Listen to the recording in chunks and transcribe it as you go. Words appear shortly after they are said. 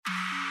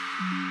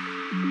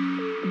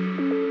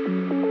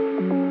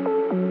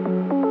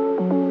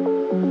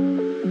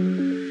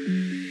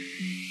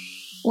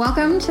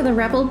Welcome to the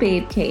Rebel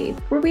Babe Cave,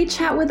 where we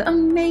chat with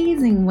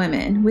amazing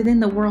women within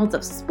the worlds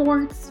of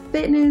sports,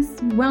 fitness,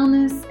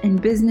 wellness,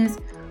 and business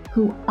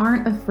who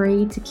aren't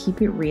afraid to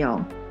keep it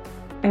real.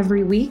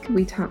 Every week,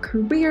 we talk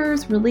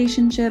careers,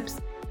 relationships,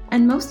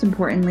 and most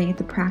importantly,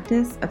 the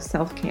practice of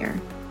self-care.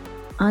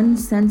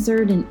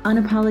 Uncensored and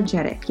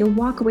unapologetic, you'll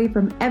walk away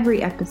from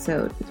every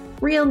episode with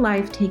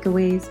real-life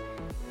takeaways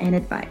and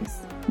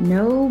advice.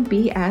 No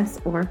BS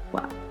or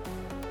fluff.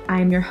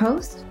 I'm your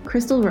host,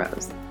 Crystal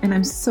Rose, and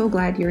I'm so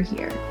glad you're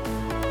here.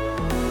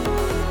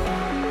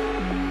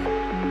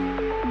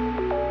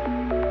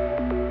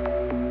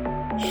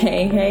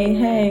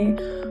 Hey.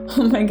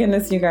 Oh my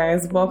goodness, you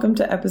guys. Welcome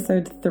to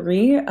episode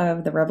 3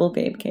 of the Rebel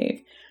Babe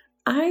Cave.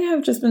 I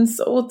have just been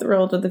so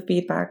thrilled with the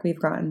feedback we've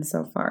gotten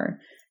so far.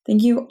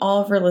 Thank you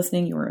all for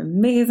listening. You are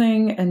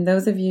amazing. And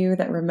those of you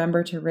that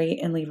remember to rate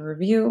and leave a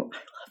review, I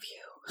love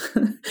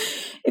you.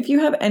 If you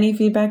have any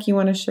feedback you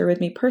want to share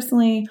with me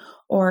personally,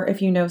 or if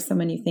you know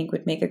someone you think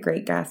would make a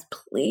great guest,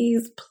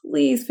 please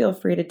feel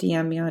free to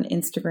DM me on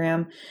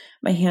Instagram.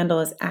 My handle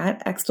is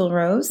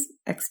 @XtalRose,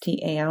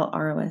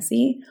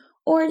 XTALROSE,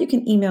 or you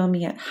can email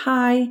me at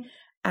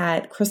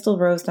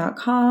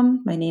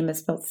hi@crystalrose.com. My name is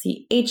spelled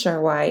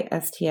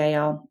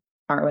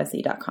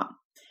CHRYSTALROSE.com.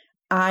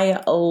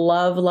 I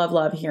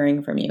love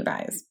hearing from you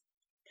guys.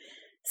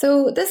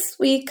 So this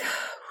week,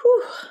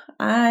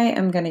 I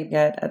am going to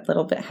get a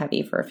little bit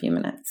heavy for a few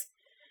minutes.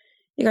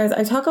 You guys,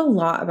 I talk a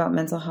lot about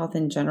mental health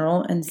in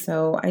general, and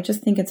so I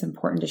just think it's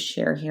important to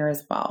share here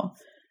as well.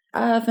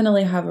 I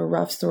definitely have a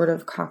rough sort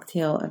of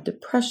cocktail of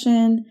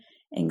depression,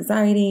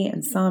 anxiety,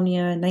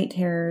 insomnia, night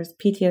terrors,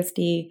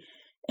 PTSD,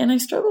 and I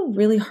struggle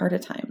really hard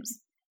at times.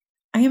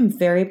 I am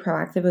very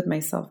proactive with my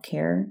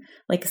self-care.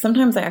 Like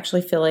sometimes I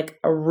actually feel like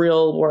a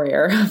real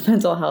warrior of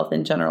mental health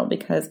in general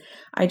because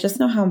I just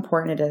know how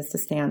important it is to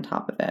stay on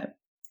top of it.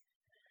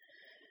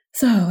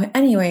 So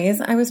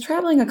anyways, I was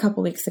traveling a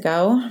couple weeks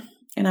ago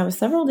and I was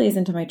several days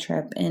into my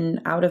trip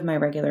and out of my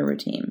regular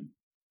routine.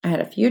 I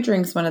had a few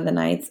drinks one of the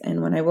nights,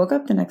 and when I woke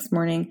up the next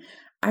morning,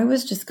 I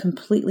was just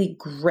completely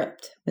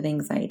gripped with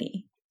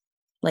anxiety.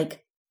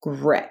 Like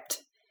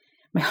gripped.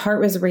 My heart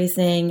was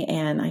racing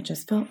and I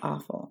just felt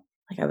awful.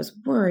 Like I was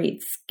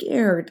worried,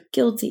 scared,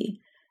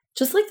 guilty.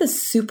 Just like the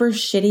super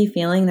shitty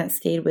feeling that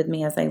stayed with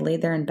me as I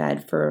laid there in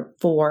bed for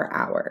 4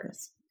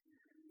 hours.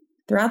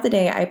 Throughout the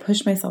day, I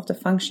pushed myself to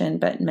function,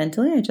 but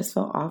mentally I just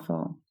felt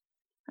awful.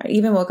 I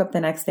even woke up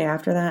the next day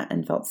after that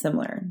and felt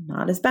similar.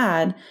 Not as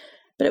bad,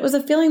 but it was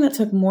a feeling that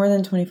took more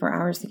than 24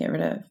 hours to get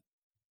rid of.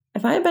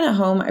 If I had been at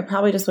home, I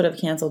probably just would have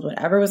canceled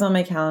whatever was on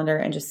my calendar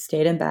and just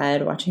stayed in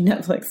bed watching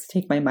Netflix to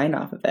take my mind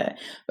off of it.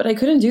 But I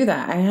couldn't do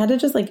that. I had to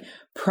just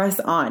press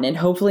on and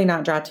hopefully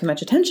not draw too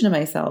much attention to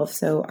myself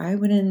so I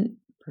wouldn't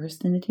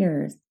burst into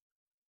tears.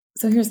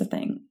 So here's the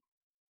thing.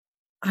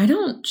 I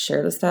don't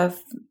share the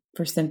stuff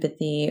for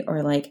sympathy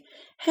or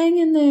hang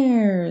in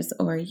there's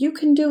or you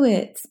can do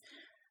it.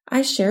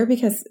 I share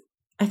because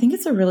I think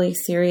it's a really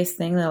serious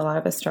thing that a lot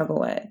of us struggle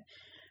with.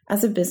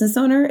 As a business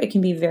owner, it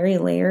can be very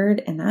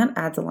layered and that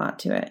adds a lot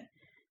to it.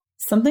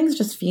 Some things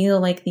just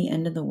feel like the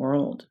end of the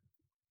world.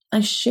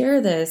 I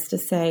share this to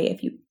say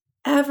if you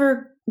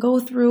ever go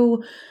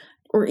through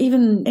or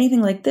even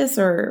anything like this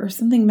or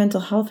something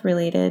mental health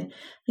related,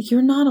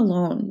 you're not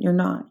alone. You're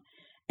not.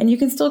 And you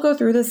can still go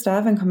through this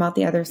stuff and come out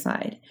the other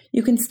side.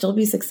 You can still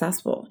be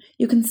successful.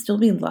 You can still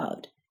be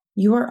loved.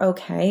 You are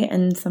okay.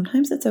 And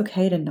sometimes it's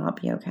okay to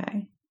not be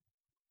okay.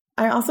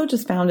 I also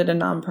just founded a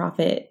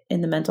nonprofit in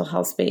the mental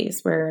health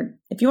space where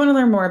if you want to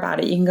learn more about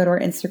it, you can go to our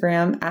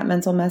Instagram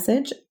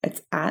 @mentalmessage.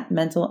 It's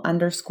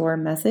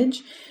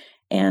 @mental_message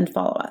and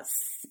follow us.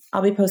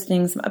 I'll be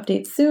posting some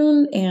updates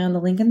soon and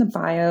the link in the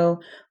bio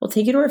will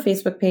take you to our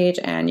Facebook page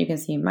and you can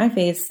see my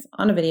face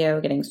on a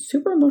video getting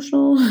super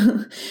emotional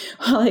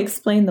while I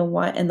explain the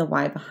what and the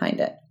why behind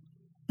it.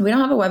 We don't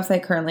have a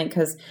website currently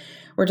because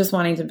we're just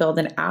wanting to build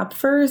an app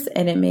first,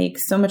 and it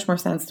makes so much more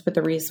sense to put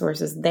the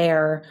resources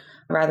there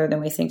rather than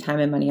wasting time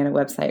and money on a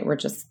website we're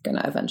just going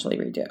to eventually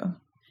redo.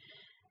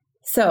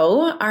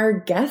 So our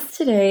guest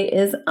today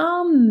is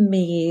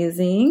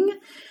amazing.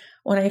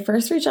 When I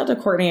first reached out to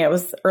Kortney, it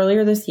was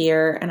earlier this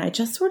year, and I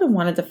just sort of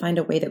wanted to find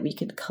a way that we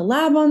could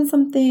collab on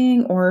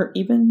something or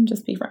even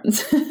just be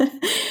friends.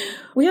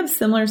 We have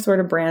similar sort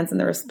of brands in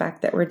the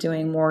respect that we're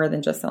doing more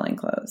than just selling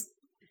clothes.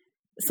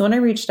 So when I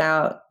reached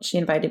out, she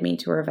invited me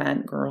to her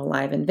event, GRRRL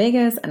Live in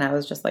Vegas, and I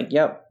was just like,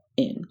 yep,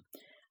 in.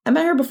 I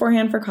met her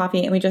beforehand for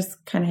coffee and we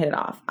just kind of hit it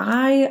off.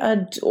 I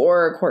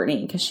adore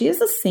Kortney because she is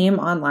the same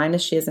online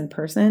as she is in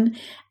person.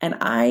 And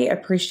I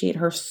appreciate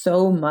her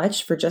so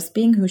much for just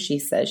being who she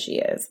says she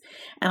is.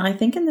 And I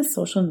think in the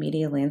social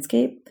media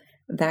landscape,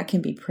 that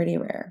can be pretty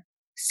rare.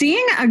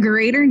 Seeing a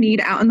greater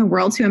need out in the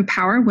world to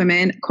empower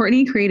women,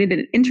 Kortney created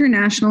an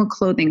international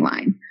clothing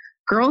line.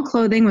 GRRRL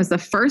Clothing was the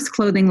first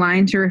clothing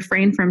line to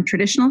refrain from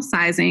traditional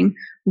sizing,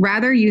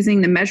 rather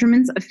using the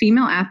measurements of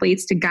female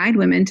athletes to guide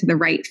women to the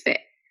right fit.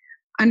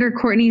 Under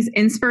Kortney's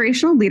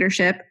inspirational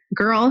leadership,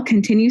 GRRRL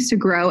continues to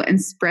grow and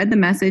spread the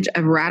message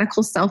of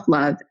radical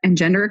self-love and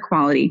gender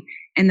equality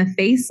in the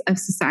face of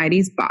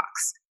society's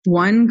box,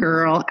 one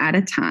girl at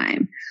a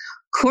time.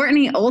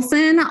 Kortney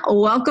Olson,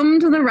 welcome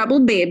to the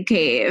Rebel Babe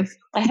Cave.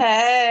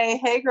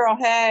 Hey girl,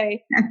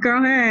 hey.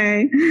 Girl,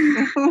 hey.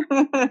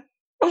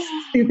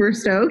 Super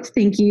stoked.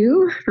 Thank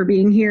you for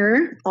being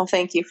here. Well,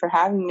 thank you for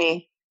having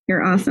me.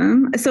 You're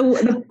awesome. So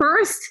the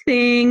first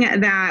thing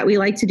that we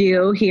like to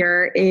do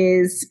here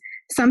is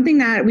something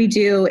that we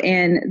do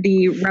in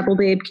the Rebel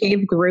Babe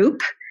Cave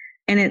group,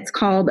 and it's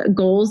called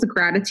Goals,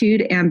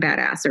 Gratitude, and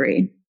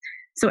Badassery.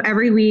 So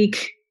every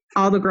week,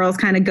 all the girls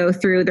kind of go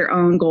through their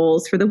own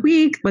goals for the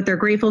week, what they're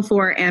grateful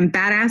for, and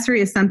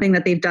badassery is something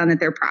that they've done that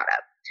they're proud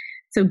of.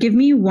 So give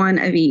me one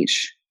of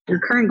each. Your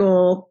current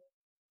goal,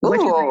 what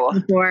you're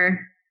grateful for,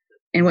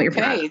 and what you're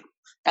proud of.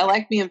 I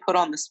like being put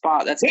on the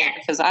spot. That's good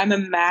because I'm a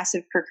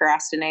massive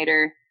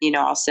procrastinator.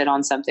 I'll sit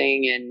on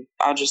something and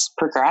I'll just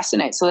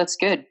procrastinate. So that's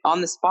good.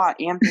 On the spot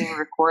and being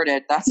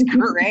recorded. That's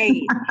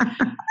great.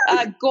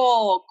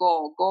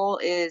 Goal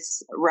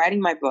is writing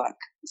my book.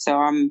 So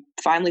I'm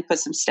finally put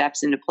some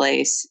steps into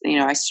place.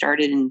 I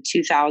started in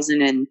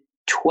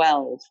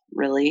 2012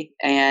 really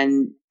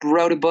and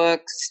wrote a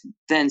book,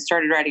 then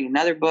started writing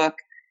another book.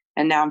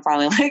 And now I'm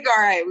finally like,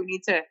 all right, we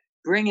need to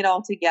bring it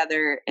all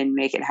together and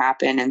make it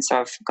happen. And so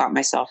I've got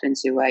myself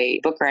into a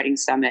book writing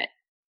summit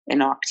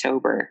in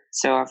October.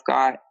 So I've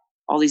got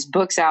all these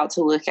books out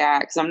to look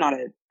at because I'm not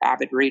an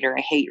avid reader.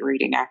 I hate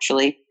reading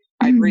actually.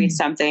 I read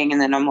something and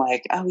then I'm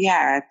like, oh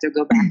yeah, I have to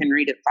go back and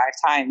read it 5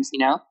 times,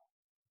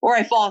 or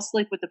I fall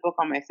asleep with the book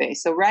on my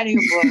face. So writing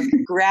a book,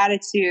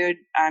 gratitude.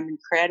 I'm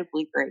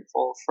incredibly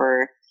grateful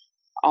for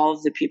all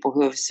of the people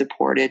who have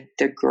supported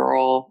the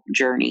girl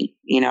journey,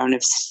 and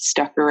have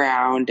stuck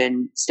around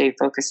and stayed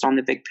focused on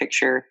the big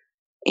picture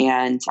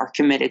and are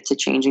committed to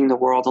changing the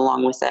world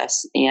along with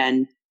us.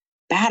 And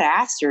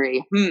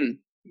badassery.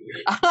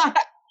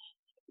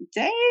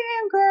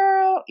 Damn,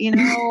 girl,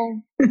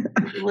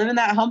 living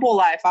that humble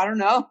life. I don't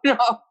know.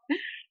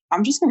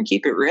 I'm just going to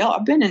keep it real.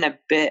 I've been in a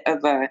bit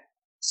of a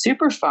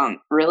super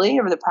funk really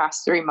over the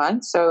past 3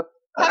 months. So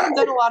I haven't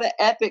done a lot of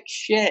epic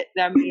shit.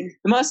 I mean,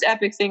 the most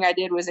epic thing I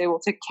did was able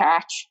to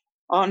catch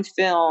on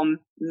film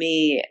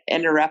me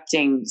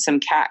interrupting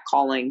some cat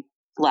calling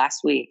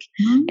last week.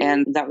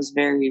 And that was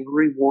very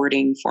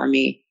rewarding for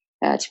me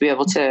to be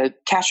able to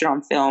catch it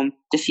on film,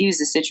 diffuse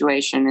the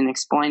situation and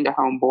explain to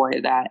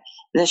homeboy that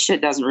this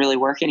shit doesn't really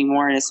work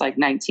anymore. And it's like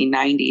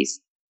 1990s,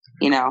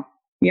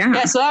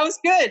 Yeah, so that was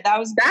good.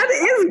 That's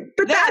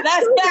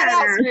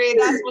badassery.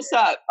 That's what's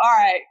up. All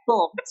right,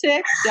 cool.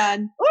 Tick,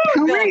 done.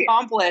 Feel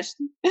accomplished.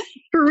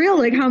 For real,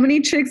 like how many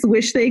chicks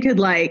wish they could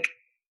like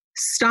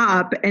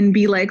stop and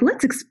be like,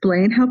 let's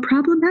explain how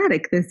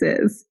problematic this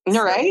is.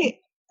 Right?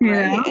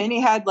 Yeah. Right. And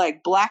he had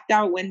like blacked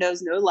out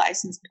windows, no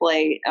license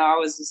plate. I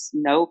was just,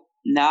 nope.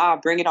 Nah,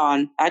 bring it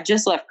on. I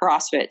just left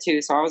CrossFit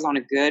too, so I was on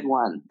a good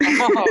one.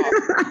 I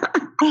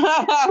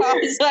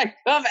was like,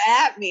 come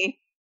at me.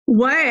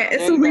 What?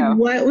 So like,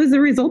 what was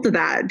the result of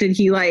that? Did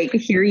he like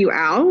hear you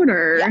out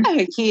or?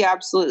 Yeah, he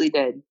absolutely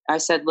did. I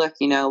said, look,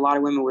 a lot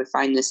of women would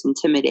find this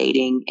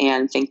intimidating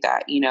and think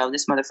that,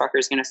 this motherfucker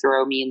is going to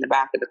throw me in the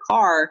back of the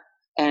car.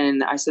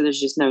 And I said,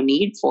 there's just no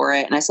need for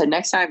it. And I said,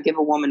 next time, give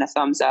a woman a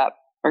thumbs up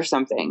or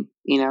something,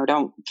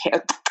 don't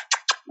care.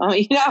 I'm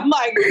like, come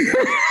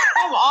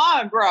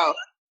on, bro.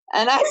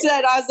 And I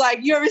was like,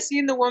 you ever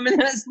seen the woman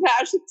that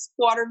smashes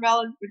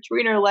watermelons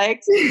between her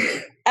legs?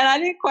 And I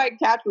didn't quite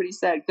catch what he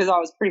said because I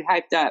was pretty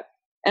hyped up.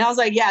 And I was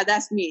like, yeah,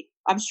 that's me.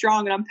 I'm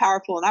strong and I'm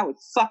powerful and I would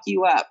fuck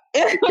you up.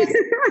 It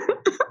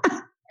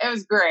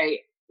was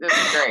great. It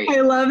was great.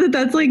 I love that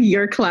that's like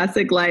your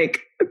classic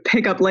like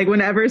pickup. Like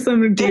whenever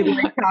some dude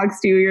like talks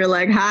to you, you're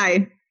like,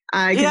 hi.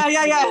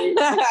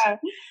 Yeah.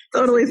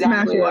 Totally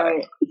smash you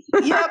up.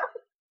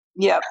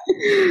 Yep.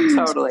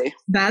 Totally.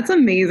 That's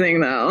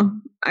amazing though.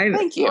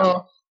 Thank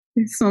you.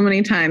 So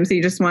many times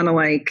you just want to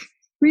like,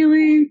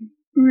 really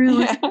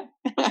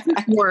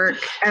work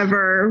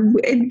ever.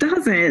 It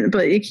doesn't,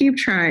 but you keep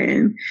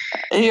trying.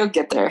 You'll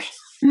get there.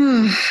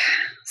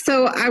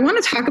 So I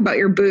want to talk about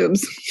your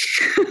boobs.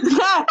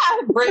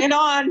 Bring it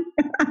on.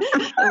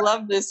 I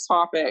love this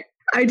topic.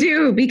 I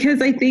do,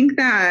 because I think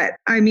that,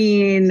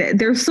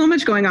 there's so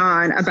much going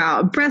on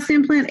about breast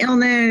implant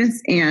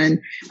illness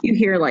and you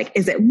hear like,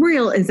 is it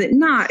real? Is it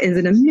not? Is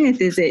it a myth?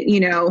 Is it,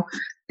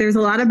 there's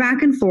a lot of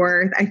back and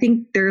forth. I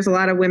think there's a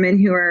lot of women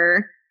who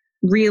are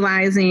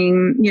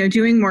realizing,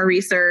 doing more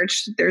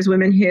research. There's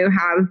women who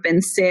have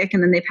been sick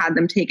and then they've had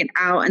them taken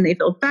out and they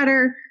feel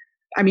better.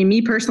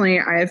 Me personally,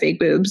 I have fake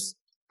boobs.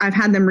 I've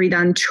had them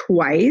redone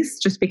twice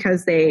just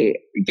because they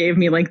gave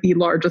me like the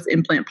largest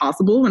implant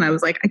possible when I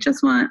was like, I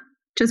just want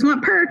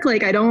perk.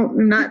 Like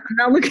I'm not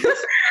looking.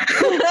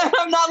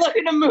 I'm not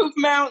looking to move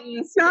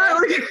mountains. Yeah.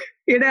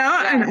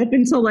 And up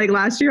until like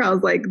last year, I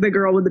was like the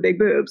girl with the big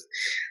boobs.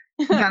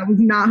 That was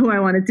not who I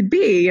wanted to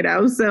be,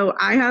 So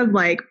I have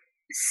like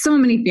so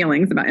many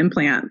feelings about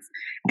implants.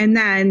 And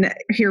then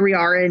here we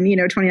are in,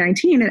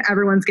 2019 and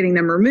everyone's getting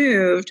them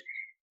removed.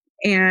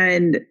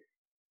 And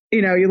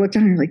you look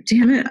down and you're like,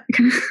 damn it.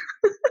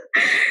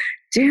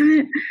 Damn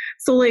it.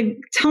 So like,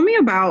 tell me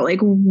about like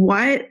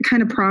what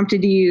kind of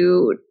prompted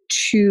you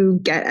to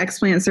get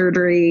explant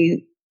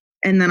surgery?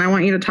 And then I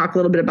want you to talk a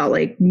little bit about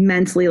like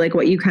mentally, like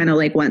what you kind of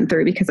like went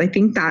through, because I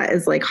think that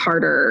is like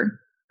harder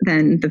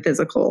than the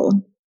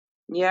physical.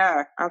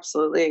 Yeah,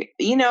 absolutely.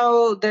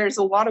 There's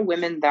a lot of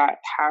women that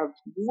have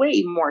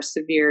way more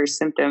severe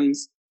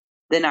symptoms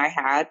than I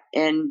had.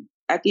 And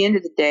at the end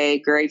of the day,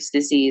 Graves'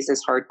 disease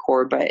is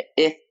hardcore. But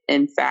if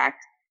in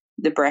fact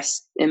the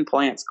breast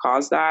implants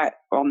cause that,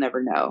 I'll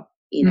never know,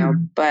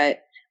 but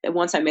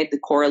once I made the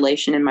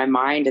correlation in my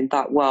mind and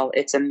thought, well,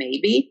 it's a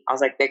maybe, I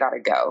was like, they got to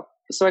go.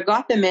 So I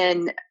got them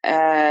in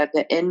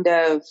the end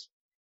of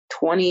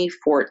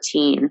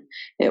 2014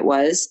 it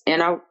was.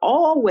 And I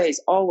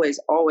always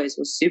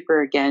was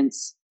super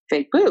against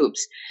fake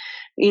boobs.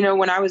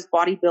 When I was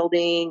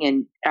bodybuilding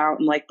and out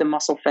in like the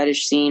muscle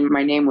fetish scene,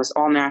 my name was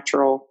all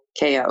natural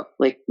KO,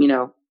 like,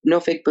 no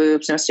fake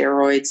boobs, no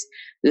steroids.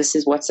 This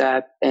is what's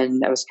up.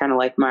 And that was kind of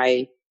like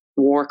my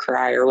war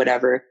cry or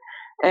whatever.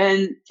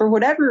 And for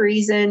whatever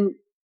reason,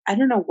 I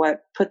don't know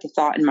what put the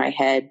thought in my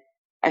head.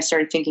 I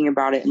started thinking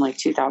about it in like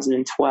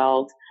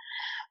 2012,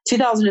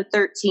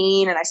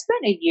 2013. And I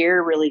spent a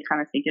year really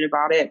kind of thinking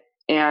about it.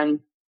 And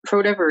for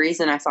whatever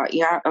reason, I thought,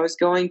 I was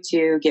going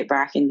to get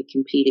back into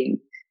competing.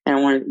 And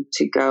I wanted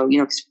to go,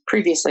 because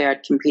previously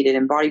I'd competed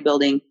in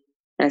bodybuilding.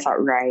 And I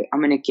thought, right, I'm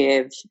going to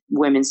give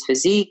women's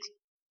physique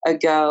a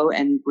go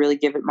and really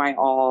give it my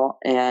all.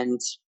 And,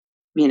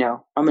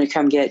 I'm going to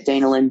come get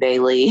Dana Lynn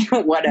Bailey,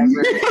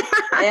 whatever.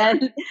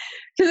 And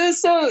because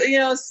it's so,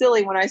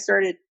 silly when I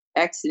started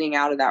exiting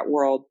out of that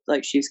world,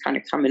 like she was kind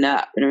of coming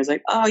up and it was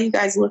like, oh, you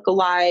guys look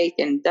alike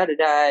and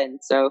da-da-da. And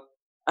so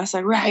I was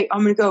like, right,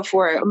 I'm going to go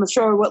for it. I'm going to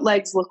show her what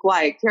legs look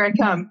like. Here I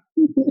come.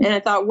 And I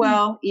thought,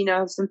 well,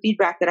 some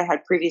feedback that I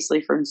had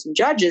previously from some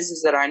judges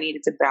is that I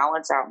needed to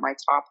balance out my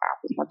top half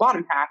with my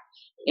bottom half.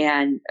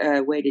 And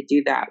a way to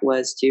do that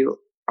was to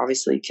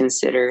obviously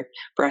consider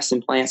breast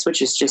implants,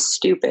 which is just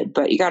stupid.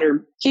 But you got to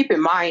keep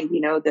in mind,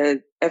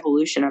 the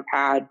evolution I've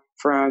had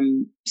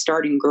from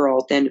starting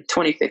GRRRL at the end of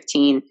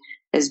 2015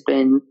 has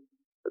been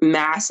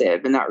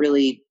massive. And that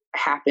really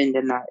happened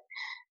in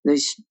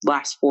those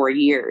last 4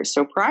 years.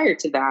 So prior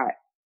to that,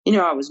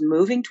 I was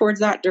moving towards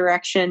that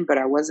direction, but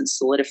I wasn't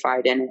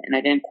solidified in it. And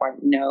I didn't quite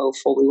know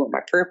fully what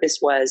my purpose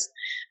was.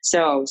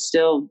 So I was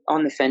still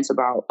on the fence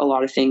about a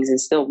lot of things and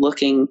still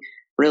looking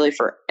really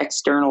for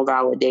external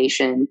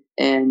validation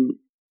and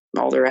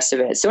all the rest of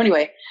it. So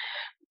anyway,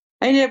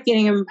 I ended up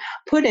getting them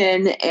put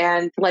in,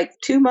 and like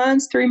 2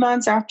 months, 3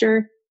 months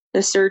after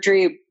the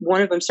surgery,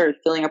 one of them started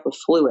filling up with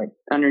fluid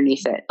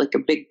underneath it, like a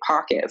big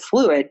pocket of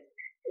fluid.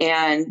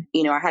 And,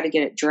 I had to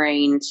get it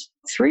drained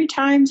 3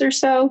 times or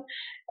so.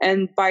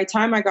 And by the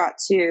time I got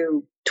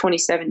to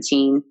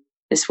 2017,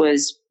 this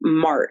was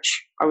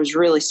March, I was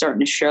really starting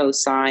to show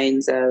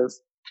signs of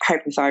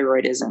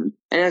hypothyroidism.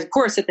 And of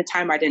course, at the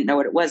time, I didn't know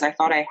what it was. I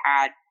thought I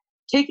had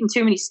taken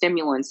too many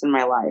stimulants in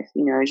my life.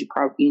 As you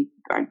probably,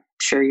 I'm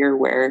sure you're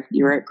aware,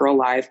 you were at Girl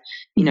Live,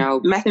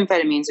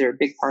 methamphetamines are a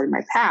big part of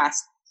my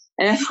past.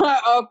 And I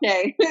thought,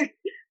 okay,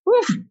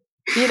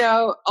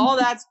 all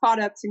that's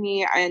caught up to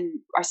me. And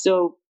I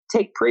still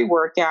take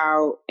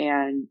pre-workout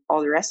and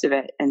all the rest of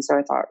it. And so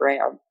I thought, right,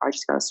 I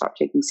just got to stop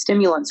taking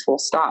stimulants, full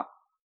stop.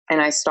 And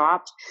I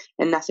stopped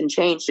and nothing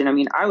changed. And I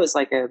mean, I was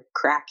like a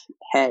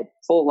crackhead,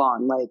 full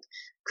on, like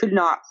could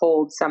not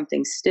hold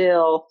something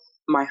still.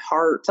 My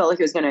heart felt like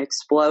it was going to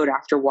explode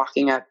after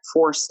walking up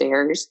 4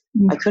 stairs.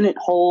 I couldn't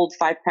hold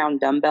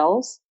 5-pound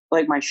dumbbells.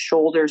 Like my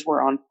shoulders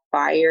were on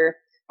fire.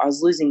 I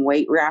was losing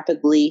weight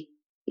rapidly.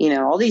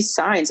 All these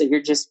signs that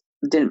you just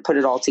didn't put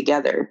it all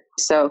together.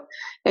 So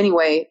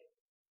anyway,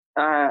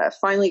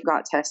 finally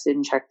got tested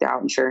and checked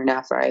out. And sure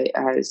enough, I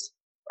was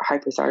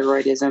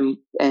hyperthyroidism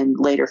and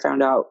later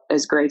found out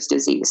as Graves'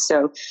 disease.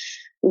 So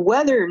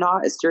whether or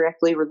not it's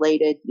directly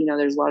related,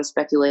 there's a lot of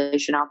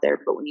speculation out there,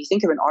 but when you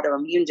think of an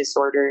autoimmune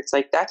disorder, it's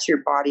like, that's your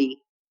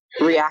body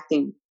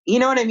reacting. You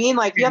know what I mean?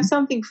 Like you have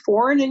something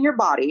foreign in your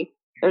body.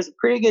 There's a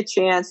pretty good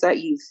chance that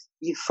you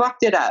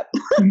fucked it up.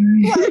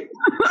 Like,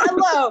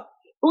 hello.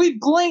 We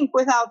blink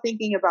without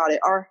thinking about it.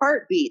 Our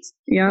heart beats.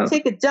 Yeah.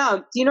 Take a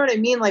dump. Do you know what I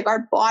mean? Like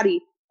our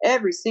body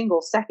every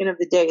single second of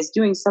the day is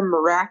doing some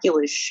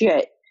miraculous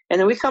shit. And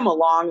then we come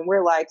along and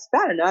we're like, it's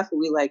bad enough that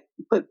we like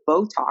put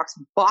Botox,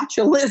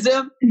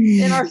 botulism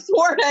in our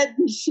forehead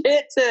and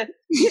shit to,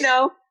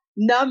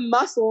 numb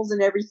muscles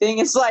and everything.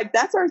 It's like,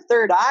 that's our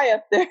third eye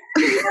up there.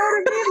 You know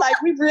what I mean?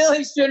 Like we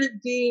really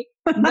shouldn't be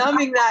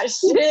numbing that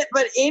shit.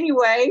 But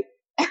anyway,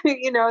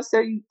 so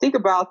you think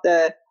about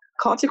the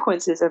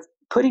consequences of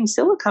putting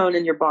silicone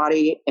in your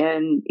body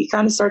and you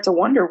kind of start to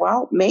wonder,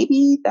 well,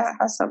 maybe that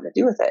has something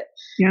to do with it.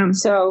 Yeah.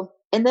 So,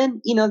 and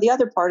then, the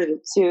other part of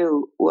it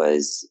too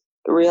was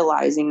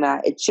realizing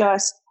that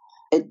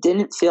it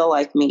didn't feel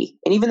like me.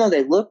 And even though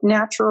they looked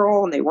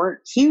natural and they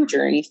weren't huge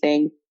or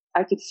anything,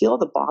 I could feel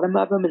the bottom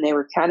of them and they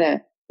were kind of,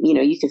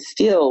 you could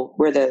feel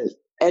where the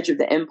edge of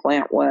the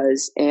implant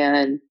was.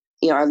 And,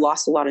 I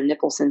lost a lot of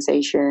nipple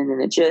sensation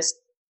and it just,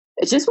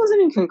 it just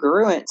wasn't in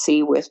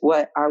congruency with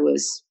what I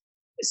was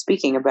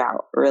speaking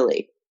about,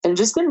 really. And it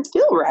just didn't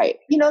feel right.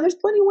 There's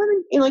plenty of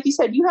women, like you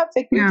said, you have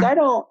fake boobs. I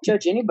don't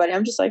judge anybody.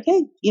 I'm just like,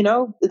 hey,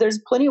 there's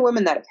plenty of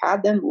women that have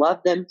had them,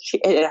 loved them.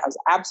 It has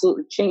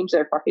absolutely changed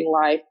their fucking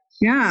life.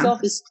 Yeah.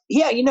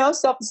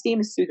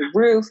 Self-esteem is through the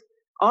roof,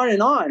 on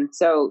and on.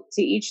 So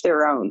to each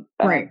their own.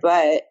 Right.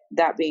 But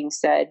that being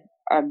said,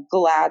 I'm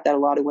glad that a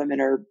lot of women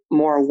are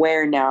more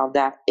aware now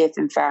that if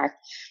in fact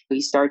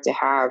you start to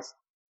have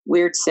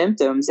weird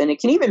symptoms, and it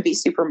can even be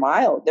super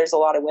mild. There's a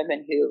lot of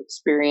women who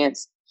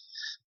experience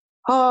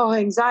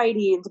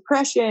anxiety and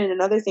depression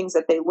and other things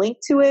that they link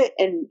to it.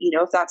 And,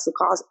 if that's the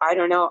cause, I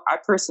don't know. I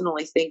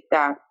personally think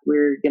that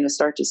we're going to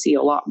start to see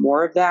a lot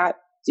more of that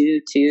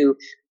due to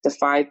the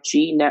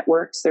 5G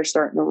networks they're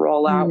starting to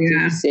roll out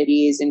through the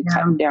cities and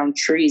cutting down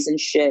trees and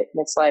shit.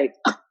 And it's like,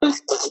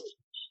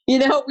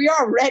 we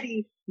are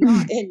already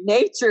not in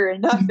nature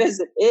enough as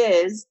it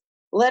is,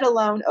 let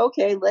alone,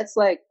 okay, let's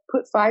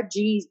put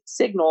 5G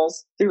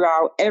signals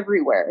throughout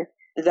everywhere.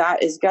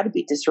 That has got to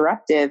be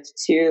disruptive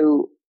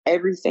to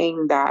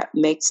everything that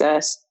makes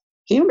us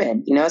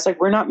human. It's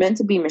like, we're not meant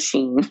to be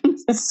machines.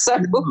 So,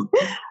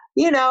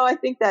 I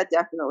think that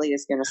definitely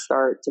is going to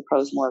start to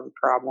pose more of a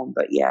problem.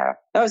 But yeah,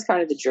 that was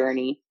kind of the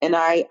journey. And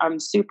I'm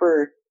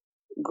super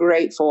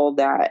grateful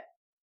that,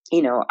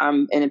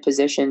 I'm in a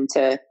position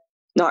to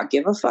not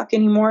give a fuck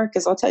anymore.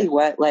 Cause I'll tell you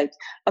what,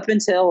 up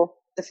until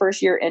the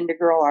first year Into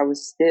Girl, I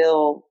was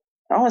still,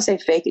 I don't want to say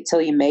fake it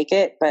till you make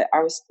it, but I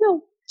was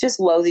still just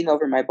loathing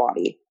over my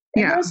body.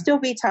 And there'll still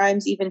be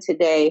times even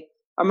today,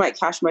 I might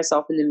catch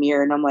myself in the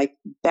mirror and I'm like,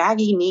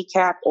 baggy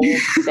kneecap, old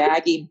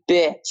baggy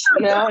bitch,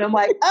 and I'm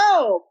like,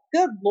 oh,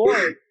 good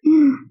Lord.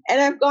 And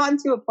I've gotten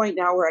to a point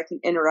now where I can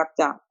interrupt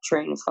that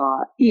train of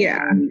thought.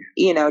 Yeah. And,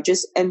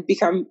 and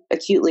become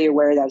acutely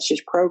aware that it's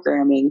just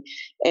programming,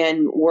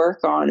 and work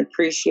on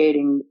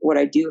appreciating what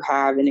I do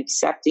have and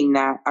accepting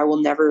that I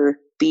will never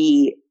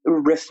be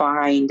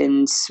refined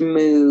and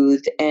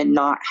smooth and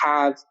not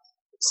have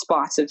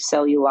spots of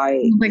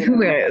cellulite. Like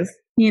who is?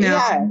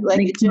 Yeah,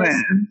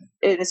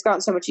 it's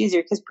gotten so much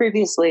easier, because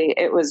previously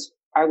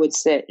I would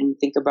sit and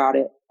think about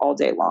it all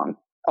day long,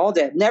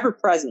 never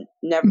present.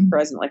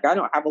 Like, I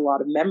don't have a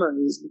lot of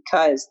memories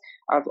because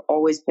I've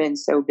always been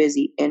so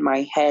busy in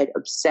my head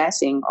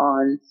obsessing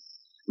on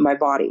my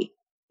body.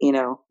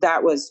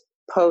 That was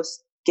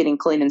post getting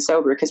clean and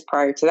sober, because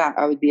prior to that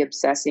I would be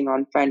obsessing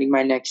on finding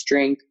my next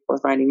drink or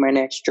finding my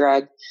next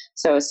drug.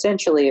 So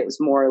essentially it was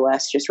more or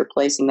less just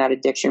replacing that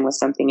addiction with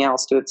something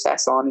else to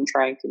obsess on and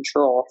try and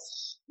control.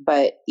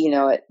 But,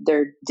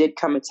 there did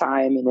come a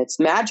time, and it's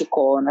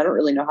magical, and I don't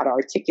really know how to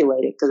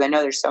articulate it, because I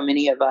know there's so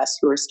many of us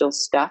who are still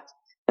stuck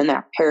in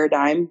that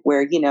paradigm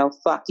where,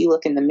 fuck, you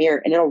look in the mirror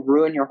and it'll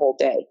ruin your whole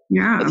day.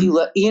 Yeah. If you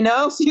look,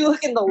 if you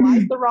look in the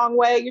light the wrong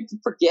way, you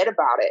forget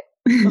about it.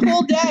 The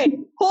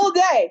whole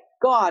day,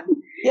 gone.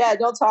 Yeah,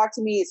 don't talk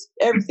to me.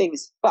 Everything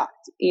is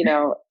fucked,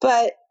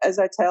 But as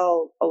I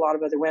tell a lot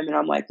of other women,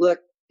 I'm like, look,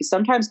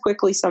 sometimes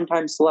quickly,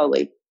 sometimes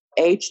slowly.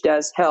 Age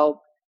does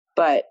help.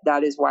 But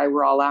that is why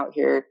we're all out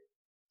here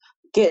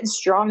getting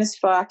strong as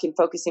fuck and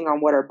focusing on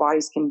what our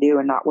bodies can do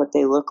and not what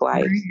they look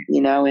like,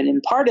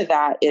 and part of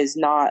that is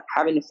not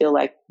having to feel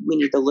like we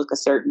need to look a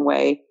certain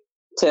way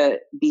to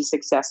be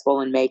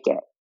successful and make it.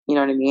 You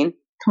know what I mean?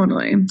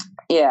 Totally.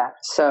 Yeah.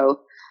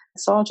 So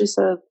it's all just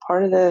a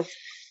part of the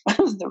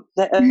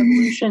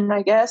evolution,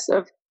 I guess,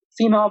 of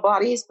female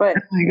bodies. But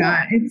oh my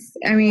God.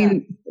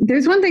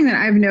 There's one thing that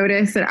I've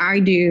noticed that I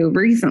do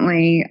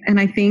recently, and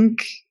I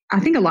think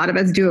a lot of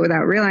us do it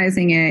without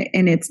realizing it.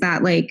 And it's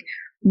that,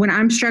 when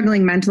I'm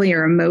struggling mentally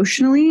or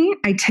emotionally,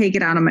 I take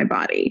it out on my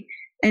body,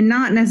 and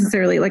not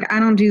necessarily I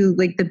don't do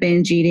the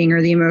binge eating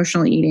or the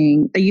emotional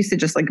eating. I used to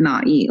just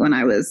not eat when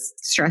I was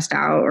stressed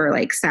out or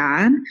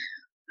sad.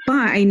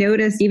 But I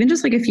noticed even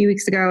just a few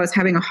weeks ago, I was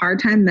having a hard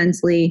time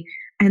mentally.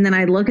 And then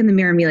I'd look in the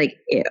mirror and be like,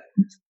 ew.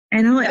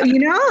 And I'm like,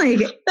 ew.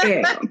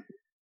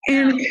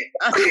 And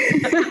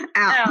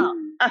ow.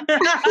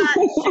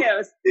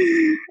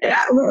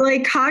 Yeah,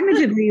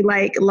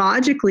 cognitively,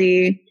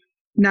 logically,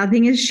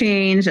 nothing has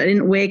changed. I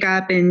didn't wake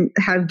up and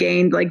have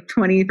gained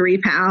 23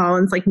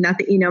 pounds.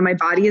 Nothing, my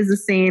body is the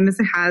same as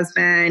it has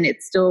been.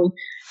 It's still,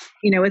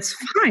 it's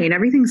fine.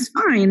 Everything's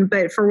fine.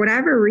 But for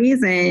whatever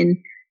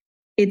reason,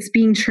 it's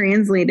being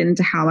translated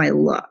into how I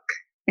look.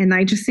 And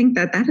I just think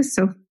that is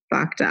so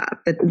fucked up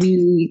that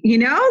we,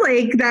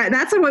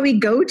 that's what we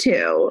go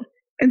to.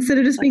 Instead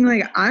of just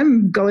being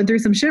I'm going through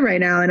some shit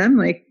right now, and I'm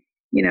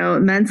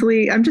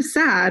mentally, I'm just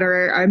sad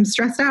or I'm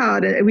stressed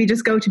out. And we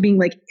just go to being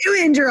ew,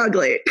 and you're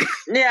ugly.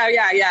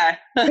 Yeah.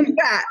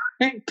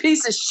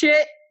 Piece of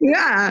shit.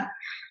 Yeah.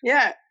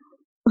 Yeah.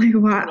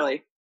 Wow.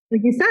 Totally.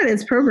 Like you said,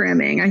 it's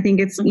programming. I think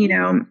it's,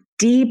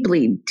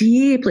 deeply,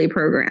 deeply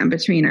programmed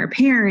between our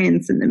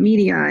parents and the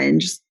media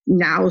and just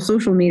now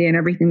social media and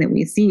everything that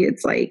we see.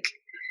 It's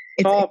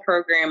it's all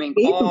programming,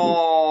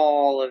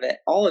 all of it.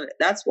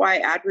 That's why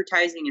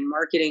advertising and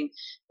marketing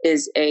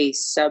is a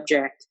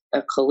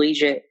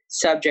collegiate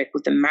subject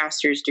with a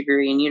master's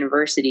degree in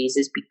universities,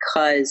 is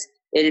because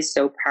it is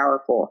so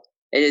powerful.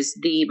 It is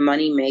the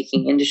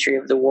money-making industry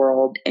of the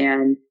world,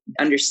 and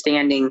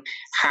understanding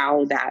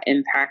how that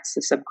impacts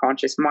the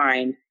subconscious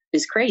mind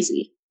is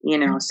crazy,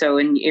 So,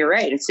 and you're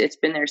right, it's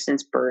been there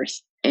since birth.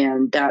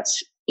 And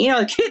that's,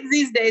 the kids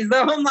these days,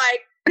 though, I'm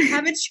like,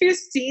 haven't you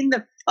seen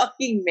the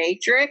fucking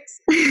Matrix?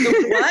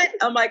 The what?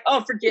 I'm like,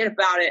 oh, forget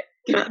about it.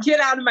 Get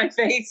out of my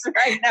face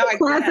right now.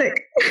 Classic.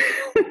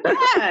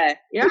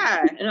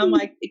 Yeah. And I'm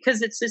like,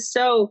 because it's just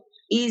so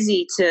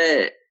easy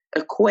to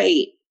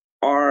equate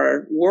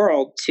our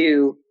world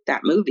to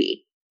that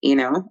movie.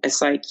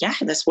 It's like, yeah,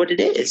 that's what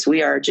it is.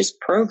 We are just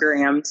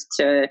programmed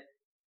to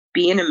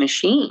be in a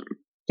machine.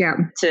 Yeah.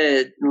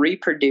 To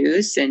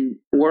reproduce and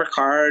work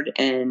hard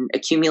and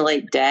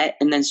accumulate debt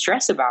and then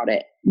stress about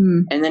it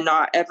and then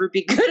not ever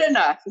be good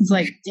enough. It's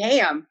like,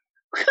 damn,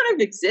 what kind of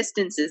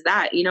existence is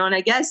that? And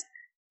I guess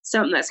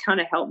something that's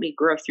kind of helped me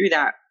grow through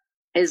that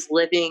is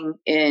living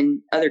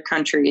in other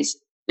countries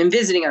and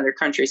visiting other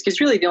countries. Because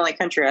really the only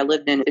country I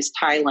lived in is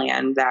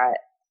Thailand, that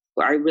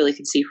I really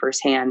could see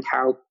firsthand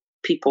how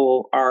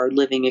people are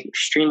living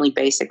extremely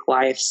basic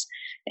lives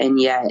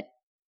and yet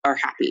are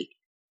happy.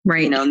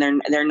 Right.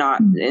 And they're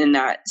not in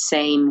that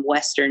same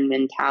Western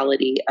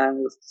mentality of,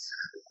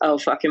 oh,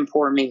 fucking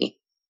poor me.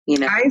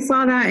 I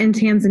saw that in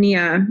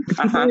Tanzania.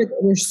 People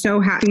were so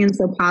happy and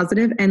so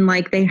positive, and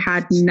like they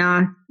had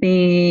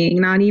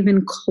nothing, not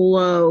even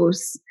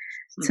close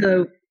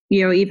to,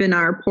 even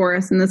our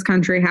poorest in this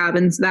country have.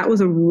 And so that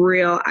was a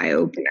real eye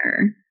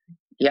opener.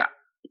 Yeah,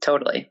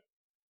 totally.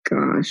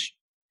 Gosh.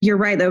 You're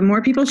right, though.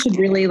 More people should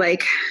really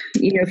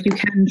if you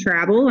can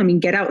travel,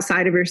 get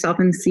outside of yourself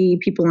and see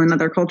people in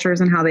other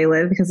cultures and how they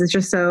live, because it's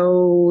just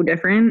so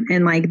different.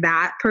 And like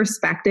that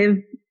perspective,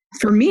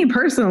 for me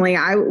personally,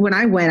 when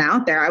I went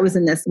out there, I was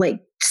in this like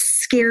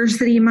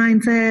scarcity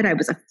mindset. I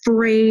was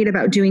afraid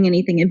about doing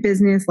anything in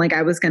business. Like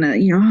I was going to,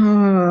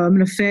 I'm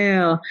going to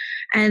fail.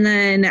 And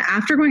then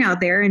after going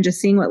out there and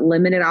just seeing what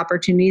limited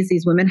opportunities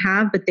these women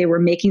have, but they were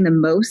making the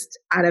most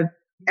out of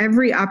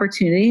every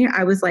opportunity,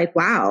 I was like,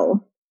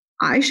 wow.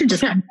 I should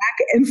just come back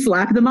and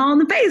slap them all in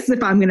the face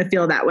if I'm going to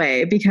feel that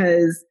way,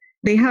 because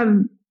they have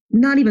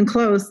not even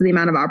close to the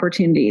amount of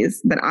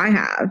opportunities that I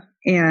have.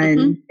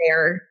 And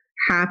they're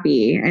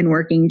happy and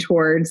working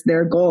towards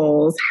their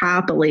goals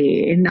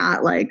happily,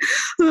 not like,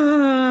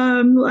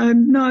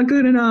 I'm not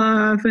good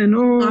enough and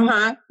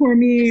for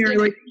me, or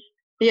like,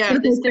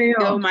 this didn't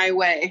go my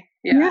way.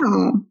 Yeah.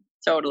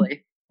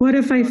 Totally. What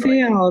if I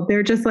fail?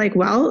 They're just like,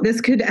 well,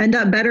 this could end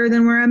up better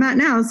than where I'm at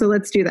now, so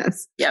let's do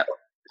this. Yep.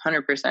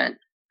 100%.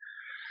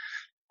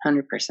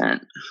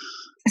 100%.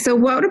 So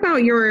what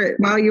about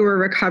while you were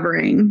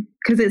recovering?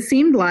 Because it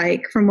seemed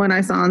like from what I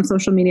saw on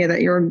social media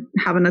that you were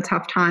having a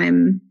tough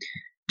time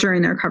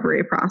during the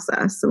recovery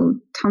process. So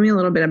tell me a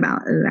little bit about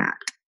that.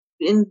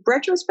 In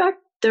retrospect,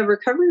 the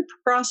recovery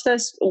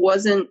process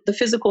the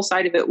physical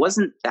side of it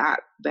wasn't that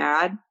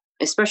bad,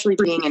 especially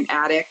being an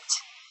addict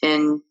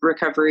in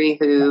recovery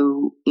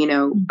who,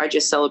 I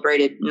just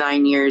celebrated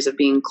 9 years of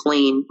being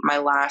clean. My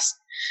last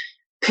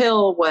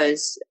pill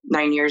was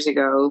 9 years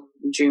ago,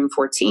 June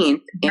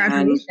 14th.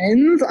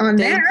 Congratulations on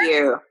that. Thank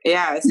you.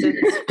 Yeah,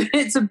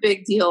 it's a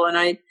big deal. And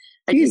I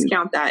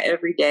discount that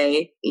every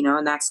day,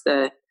 and that's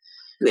the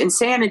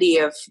insanity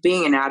of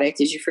being an addict,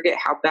 is you forget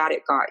how bad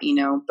it got,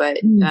 but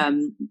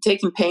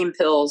taking pain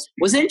pills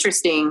was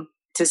interesting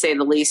to say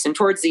the least. And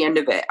towards the end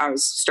of it, I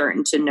was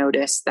starting to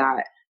notice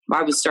that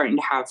I was starting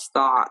to have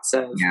thoughts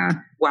of,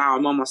 wow,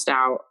 I'm almost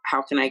out.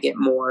 How can I get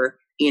more?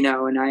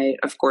 And I,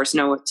 of course,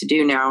 know what to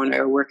do now. And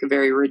I work a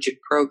very rigid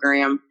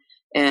program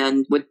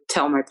and would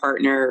tell my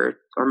partner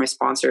or my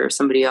sponsor or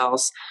somebody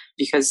else,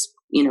 because,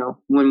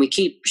 when we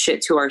keep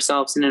shit to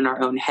ourselves and in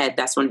our own head,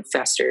 that's when it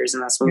festers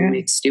and that's when we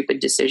make stupid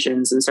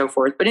decisions and so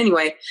forth. But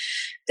anyway,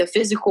 the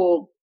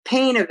physical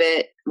pain of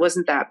it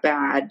wasn't that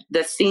bad.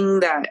 The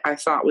thing that I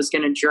thought was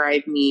going to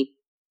drive me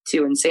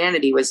to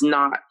insanity was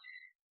not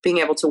being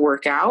able to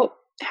work out.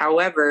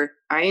 However,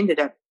 I ended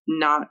up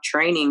not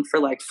training for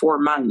like 4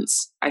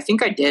 months. I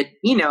think I did,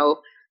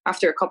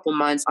 after a couple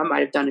months, I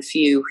might have done a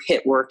few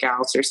HIIT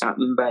workouts or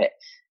something, but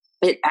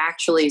it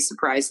actually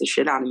surprised the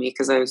shit out of me,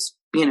 because I was,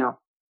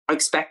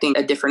 expecting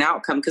a different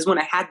outcome. Because when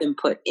I had them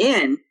put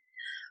in,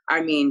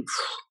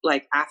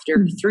 like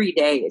after 3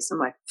 days, I'm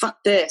like, fuck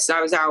this.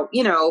 I was out,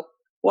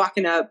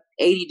 walking up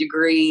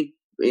 80-degree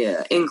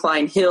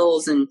incline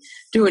hills and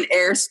doing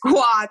air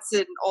squats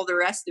and all the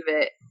rest of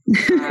it.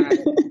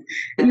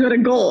 You had a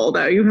goal,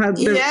 though. You got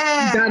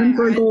him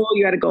for a goal.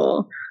 You had a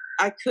goal.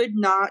 I could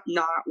not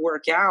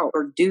work out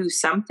or do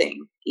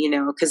something,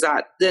 because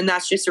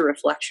that's just a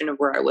reflection of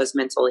where I was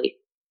mentally,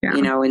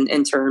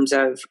 in terms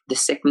of the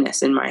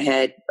sickness in my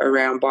head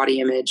around body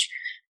image.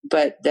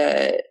 But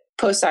the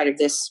post side of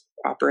this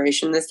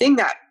operation, the thing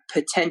that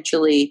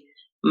potentially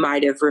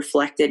might have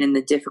reflected in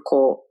the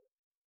difficult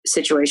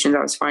situations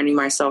I was finding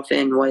myself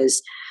in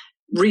was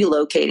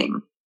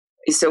relocating.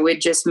 So we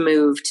just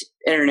moved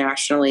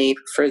internationally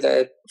for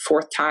the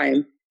 4th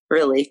time,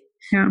 really.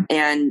 Yeah.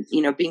 And,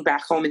 being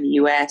back home in the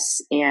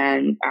US,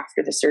 and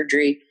after the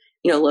surgery,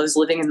 I was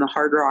living in the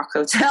Hard Rock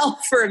Hotel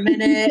for a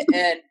minute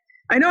and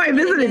I know I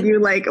visited you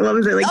like, what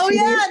was it? Like, oh 2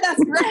 yeah, days?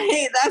 that's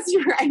right. That's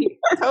right.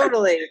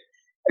 Totally.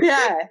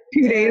 Yeah.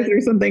 2 days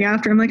or something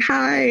after. I'm like,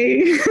 hi.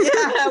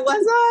 Yeah.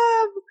 What's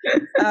up?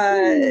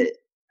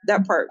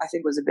 That part I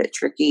think was a bit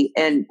tricky.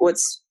 And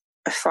what's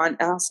fun,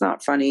 it's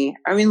not funny.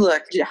 I mean,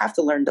 look, you have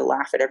to learn to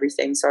laugh at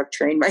everything. So I've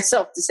trained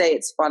myself to say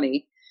it's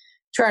funny,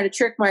 trying to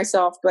trick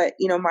myself. But,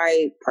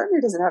 my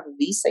partner doesn't have a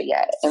visa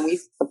yet. And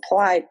we've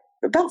applied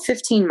about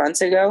 15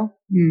 months ago.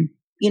 Mm.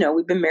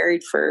 We've been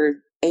married for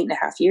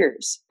 8.5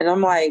 years. And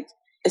I'm like,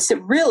 is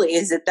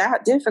it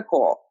that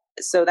difficult?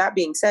 So that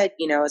being said,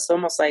 it's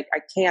almost like I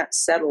can't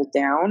settle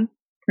down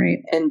right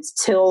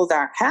until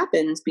that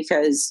happens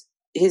because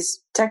he's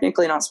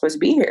technically not supposed to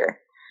be here.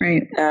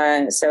 Right.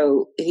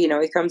 So, he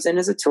comes in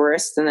as a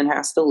tourist and then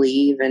has to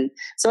leave. And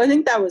so I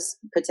think that was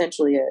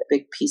potentially a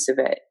big piece of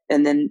it.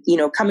 And then,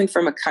 coming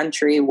from a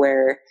country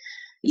where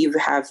you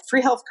have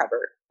free health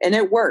cover and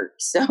it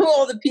works. So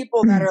all the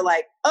people that are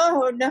like,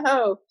 oh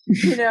no,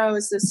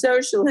 it's a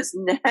socialist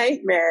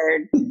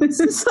nightmare. It's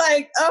just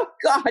like, oh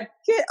God,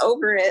 get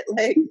over it.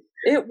 Like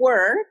it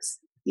works.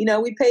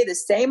 We pay the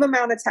same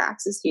amount of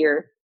taxes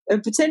here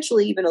and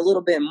potentially even a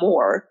little bit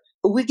more.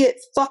 But we get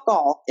fuck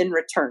all in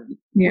return.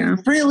 Yeah.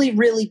 We really,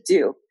 really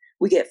do.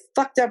 We get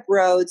fucked up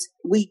roads.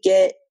 We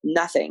get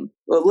nothing.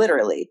 Well,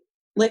 literally.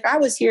 Like I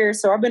was here,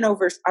 so I've been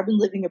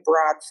living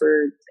abroad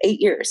for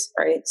 8 years,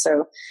 right?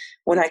 So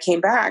when I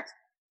came back,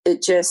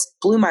 it just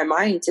blew my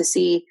mind to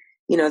see,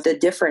 the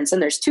difference.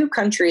 And there's 2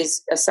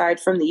 countries aside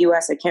from the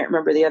US, I can't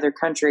remember the other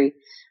country,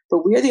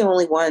 but we're the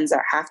only ones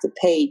that have to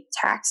pay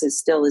taxes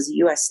still as a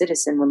US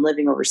citizen when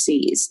living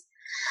overseas.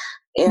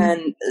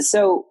 And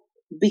so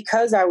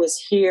because I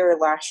was here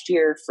last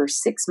year for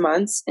 6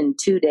 months and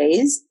 2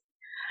 days,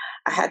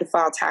 I had to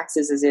file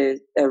taxes as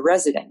a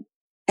resident.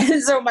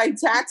 And so my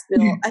tax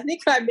bill, I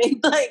think I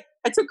made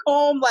I took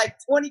home like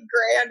 20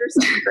 grand or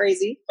something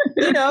crazy,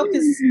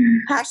 because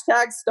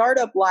hashtag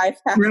startup life,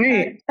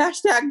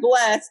 hashtag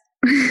blessed,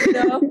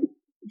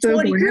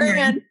 20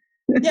 grand.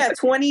 Yeah,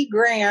 20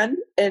 grand.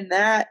 And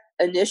that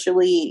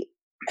initially,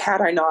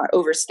 had I not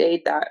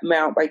overstayed that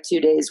amount by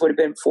 2 days, would have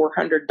been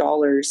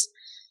 $400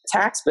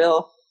 tax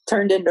bill.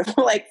 Turned into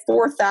like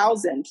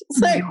 4,000. It's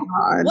like,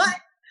 what?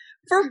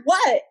 For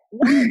what?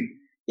 What?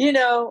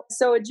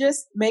 So it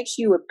just makes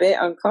you a bit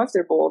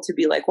uncomfortable to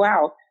be like,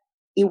 wow,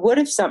 what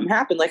if something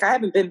happened? Like I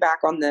haven't been back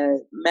on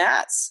the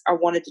mats. I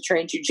wanted to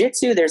train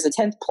jujitsu. There's a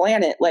 10th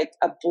planet like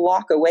a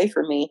block away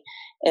from me.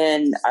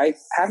 And I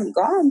haven't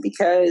gone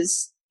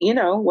because,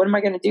 what am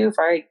I going to do if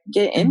I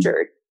get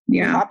injured?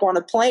 Yeah. Hop on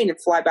a plane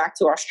and fly back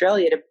to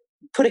Australia to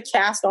put a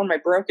cast on my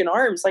broken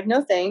arms. Like,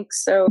 no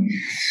thanks. So,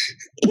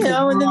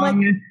 and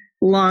then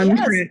long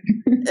trip.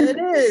 It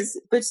is.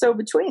 But so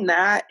between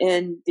that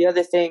and the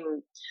other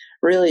thing,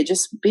 really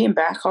just being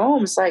back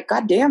home, it's like,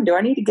 God damn, do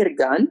I need to get a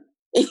gun?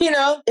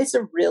 It's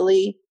a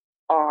really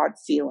odd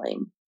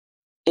feeling.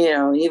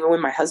 Even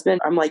with my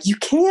husband, I'm like, you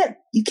can't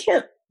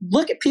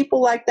look at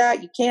people like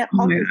that. You can't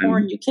honk your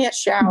horn. You can't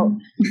shout.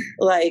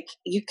 Like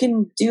you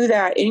can do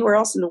that anywhere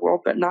else in the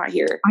world, but not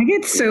here. I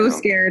get so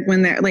scared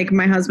when they're like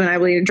my husband, I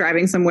believe,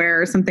 driving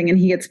somewhere or something and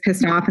he gets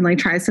pissed off and like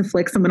tries to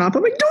flick someone off.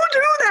 I'm like, don't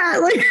do that.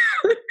 Like,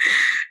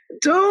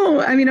 don't.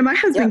 I mean, my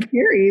husband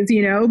carries,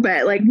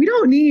 but like we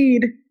don't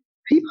need,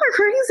 people are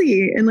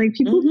crazy and like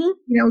people,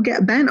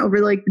 get bent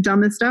over like the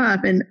dumbest stuff,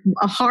 and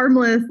a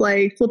harmless,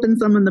 like flipping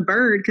someone the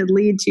bird could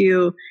lead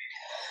to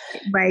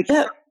like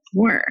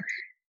more.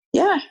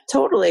 Yeah,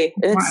 totally.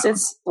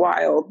 It's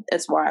wild.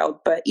 It's wild.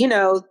 But,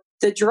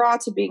 the draw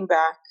to being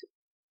back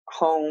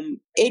home,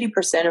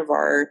 80% of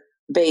our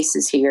base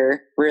is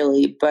here,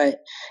 really. But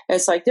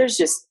it's like there's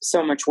just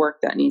so much work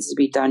that needs to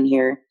be done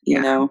here,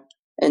 you know,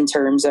 in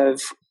terms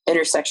of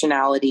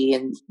intersectionality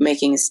and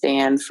making a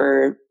stand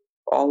for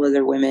all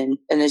other women.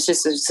 And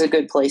it's a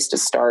good place to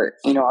start.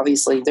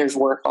 Obviously there's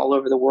work all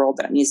over the world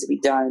that needs to be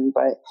done,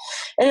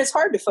 and it's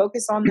hard to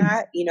focus on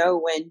that,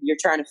 when you're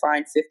trying to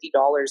find $50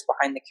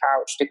 behind the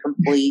couch to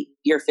complete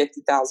your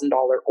 $50,000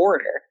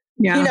 order,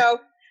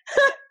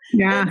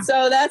 Yeah. And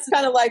so that's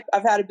kind of like,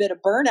 I've had a bit of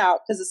burnout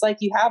because it's like,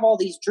 you have all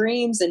these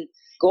dreams and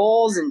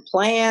goals and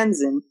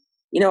plans and,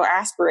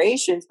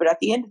 aspirations. But at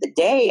the end of the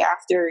day,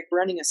 after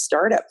running a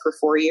startup for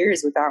 4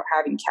 years without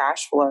having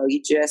cash flow,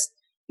 you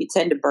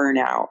tend to burn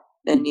out.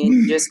 And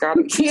you just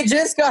gotta keep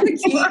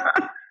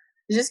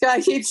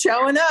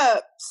showing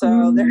up.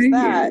 So there's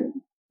that.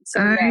 So,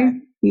 I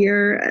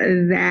hear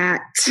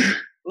that.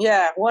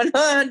 Yeah,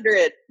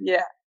 100.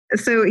 Yeah.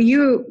 So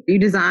you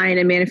design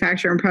and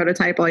manufacture and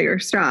prototype all your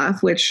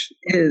stuff, which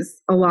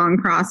is a long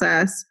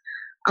process.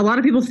 A lot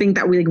of people think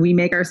that we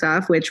make our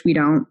stuff, which we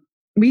don't.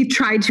 We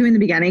tried to in the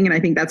beginning, and I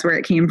think that's where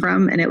it came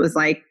from. And it was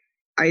like,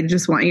 I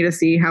just want you to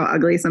see how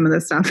ugly some of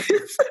this stuff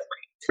is.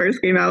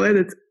 First came out with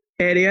it's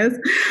hideous,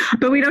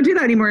 but we don't do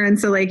that anymore. And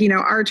so like,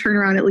 our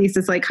turnaround, at least,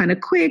 is like kind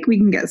of quick. We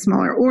can get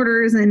smaller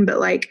orders in, but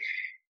like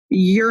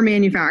you're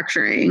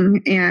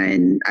manufacturing,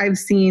 and I've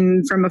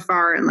seen from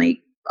afar and like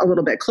a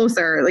little bit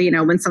closer,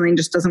 when something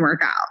just doesn't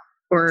work out,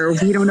 or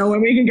we don't know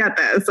when we can get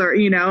this, or,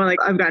 like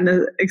I've gotten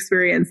to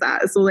experience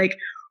that. So like,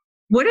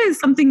 what is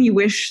something you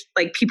wish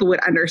like people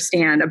would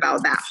understand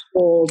about that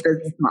whole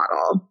business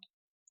model?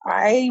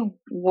 I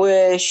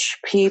wish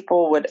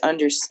people would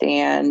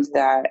understand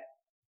that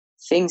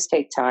things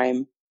take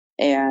time,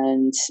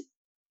 and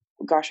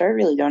gosh, I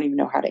really don't even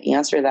know how to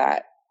answer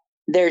that.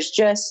 There's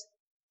just,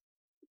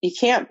 you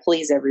can't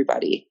please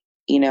everybody,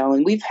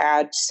 and we've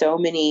had so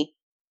many,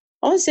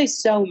 I want to say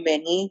so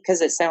many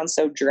because it sounds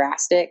so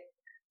drastic.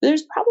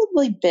 There's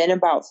probably been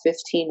about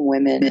 15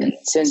 women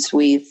since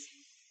we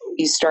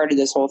started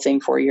this whole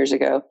thing 4 years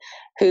ago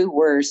who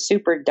were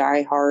super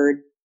diehard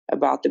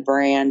about the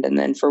brand, and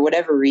then for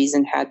whatever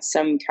reason had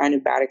some kind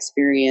of bad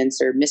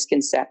experience or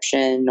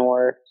misconception,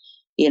 or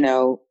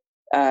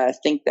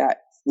think that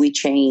we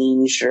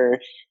changed, or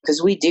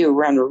because we do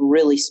run a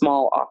really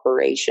small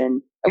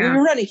operation. And we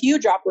run a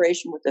huge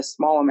operation with a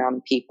small amount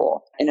of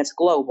people, and it's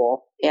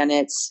global, and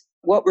it's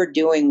what we're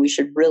doing. We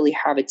should really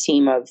have a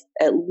team of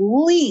at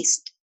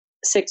least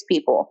 6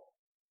 people,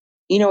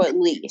 at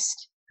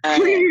least.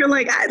 You're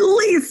like, at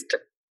least.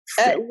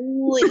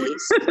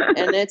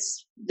 And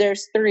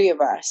there's 3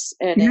 of us.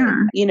 And,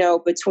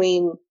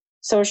 between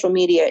social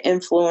media,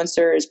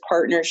 influencers,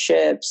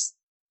 partnerships,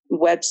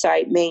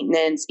 website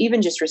maintenance,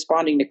 even just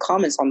responding to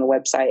comments on the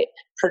website,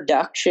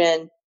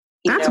 production.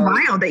 That's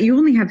wild that you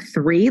only have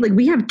 3. Like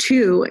we have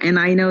 2, and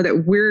I know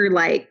that we're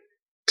like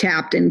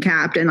tapped and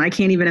capped, and I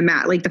can't even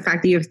imagine like the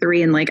fact that you have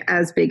 3 and like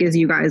as big as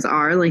you guys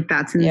are, like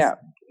that's insane. Yeah.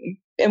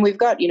 And we've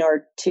got,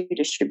 our 2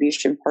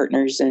 distribution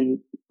partners,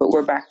 but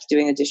we're back to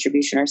doing a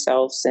distribution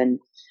ourselves. And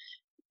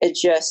it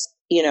just,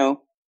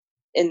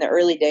 in the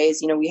early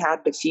days, we had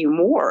a few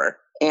more,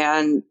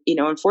 and,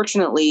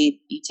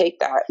 unfortunately you take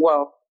that,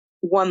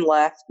 one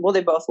left. Well,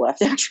 they both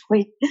left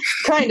actually.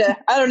 Kind of,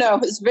 I don't know.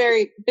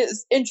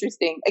 It's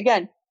interesting.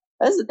 Again,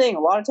 that's the thing. A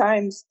lot of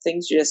times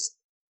things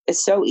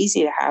it's so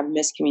easy to have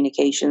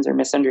miscommunications or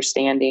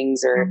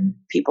misunderstandings, or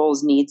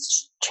people's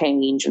needs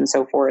change and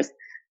so forth.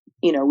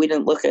 We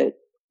didn't look at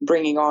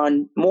bringing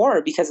on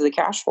more because of the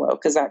cash flow,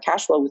 because that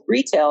cash flow with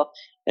retail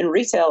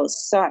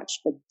is such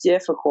a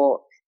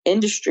difficult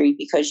industry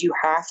because you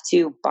have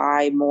to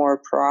buy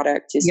more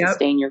product to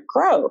sustain your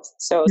growth.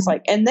 So it's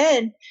like, and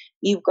then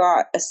you've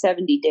got a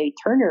 70-day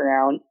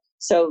turnaround.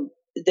 So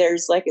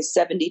there's like a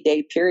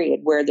 70-day period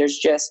where there's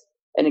just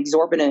an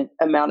exorbitant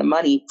amount of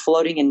money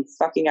floating in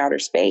fucking outer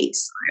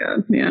space.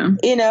 Yeah.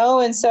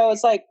 And so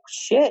it's like,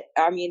 shit.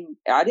 I mean,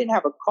 I didn't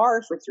have a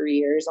car for 3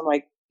 years. I'm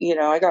like,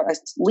 I got at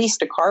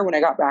least a car when I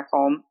got back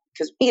home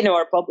because,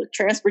 our public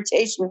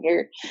transportation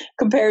here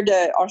compared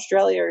to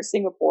Australia or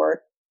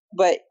Singapore.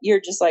 But you're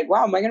just like,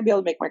 wow, am I going to be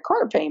able to make my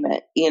car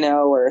payment?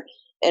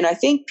 And I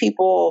think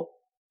people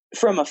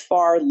from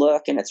afar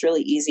look, and it's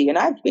really easy. And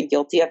I've been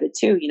guilty of it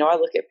too. I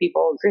look at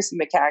people, Kristen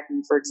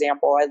McCagney, for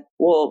example.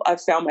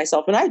 I've found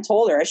myself, and I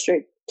told her, I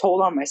straight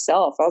told on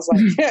myself. I was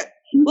like,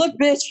 look,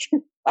 bitch,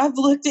 I've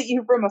looked at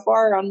you from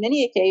afar on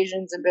many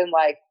occasions and been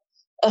like,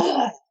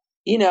 ugh,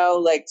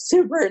 like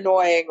super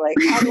annoying. Like,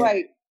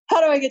 how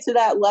do I get to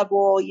that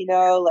level?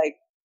 Like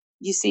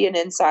you see an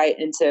insight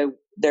into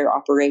their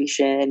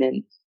operation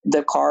and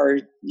the car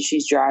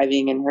she's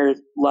driving and her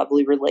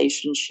lovely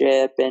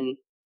relationship and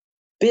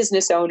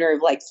business owner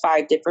of like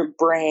 5 different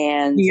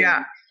brands.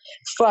 Yeah.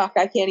 Fuck,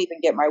 I can't even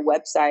get my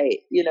website,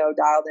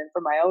 dialed in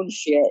for my own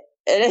shit.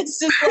 And it's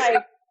just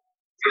like,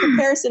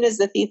 comparison is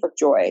the thief of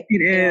joy.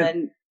 It is.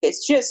 And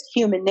it's just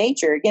human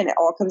nature. Again, it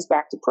all comes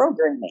back to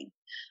programming.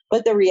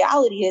 But the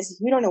reality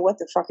is we don't know what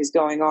the fuck is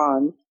going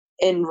on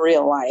in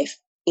real life,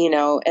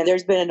 and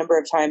there's been a number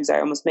of times I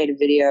almost made a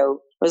video.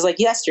 It was like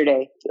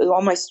yesterday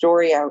on my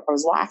story. I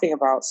was laughing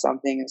about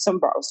something. I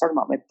was talking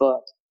about my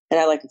book, and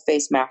I had like a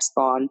face mask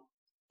on.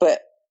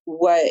 But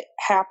what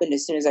happened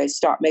as soon as I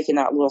stopped making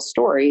that little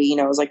story,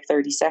 it was like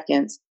 30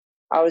 seconds.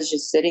 I was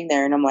just sitting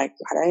there and I'm like,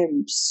 God, I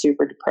am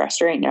super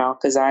depressed right now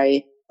because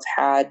I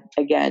had,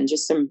 again,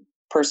 just some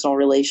personal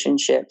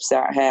relationships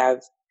that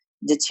have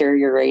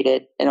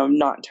deteriorated, and I'm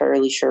not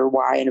entirely sure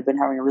why. And I've been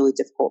having a really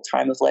difficult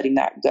time of letting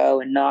that go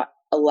and not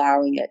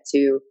allowing it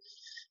to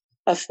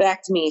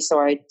affect me. So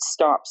I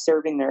stopped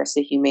serving the rest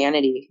of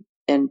humanity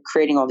and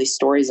creating all these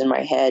stories in my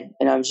head.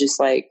 And I was just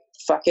like,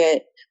 fuck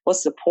it.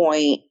 What's the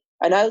point?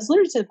 And I was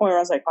literally to the point where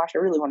I was like, gosh, I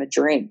really want to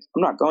drink.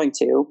 I'm not going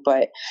to,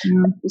 but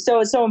so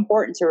it's so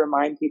important to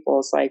remind people.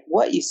 It's like,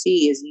 what you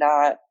see is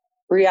not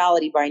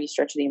reality by any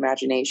stretch of the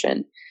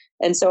imagination.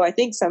 And so I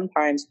think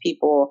sometimes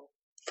people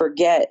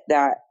forget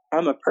that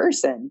I'm a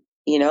person,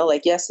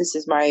 like, yes, this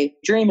is my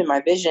dream and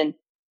my vision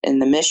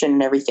and the mission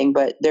and everything,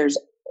 but there's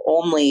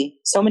only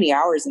so many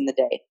hours in the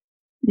day.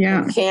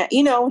 Yeah. You can't,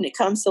 when it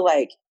comes to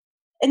like,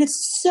 and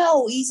it's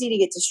so easy to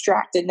get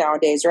distracted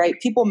nowadays, right?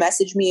 People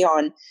message me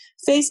on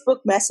Facebook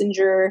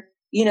Messenger,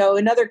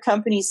 another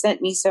company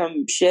sent me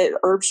some shit,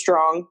 Herb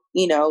Strong,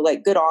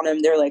 like good on them.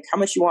 They're like, how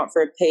much you want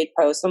for a paid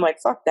post? I'm like,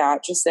 fuck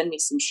that. Just send me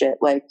some shit.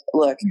 Like,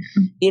 look,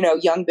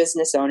 young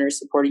business owners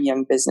supporting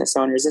young business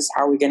owners. This is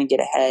how we're going to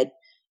get ahead.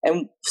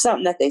 And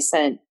something that they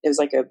sent, it was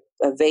like a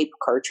a vape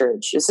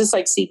cartridge. This is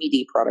like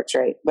CBD products,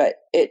 right? But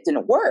it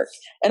didn't work.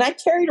 And I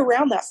carried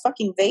around that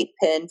fucking vape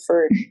pen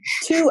for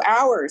 2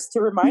 hours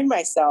to remind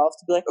myself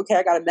to be like, okay,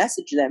 I got to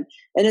message them.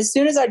 And as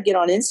soon as I'd get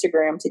on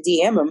Instagram to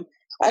DM them,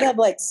 I'd have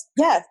like,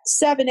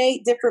 7,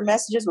 8 different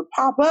messages would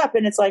pop up.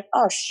 And it's like,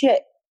 oh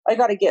shit, I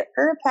got to get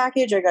her a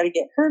package. I got to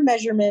get her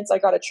measurements. I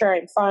got to try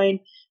and find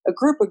a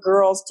group of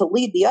girls to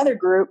lead the other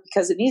group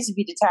because it needs to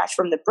be detached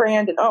from the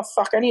brand. And oh,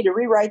 fuck, I need to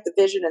rewrite the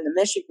vision and the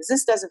mission because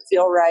this doesn't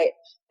feel right.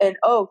 And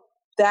oh,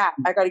 that,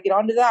 I got to get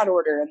onto that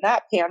order and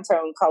that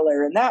Pantone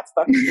color and that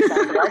fucking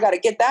designer. I got to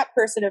get that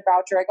person a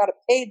voucher. I got to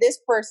pay this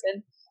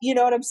person. You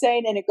know what I'm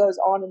saying? And it goes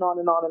on and on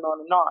and on and on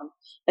and on.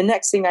 And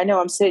next thing I know,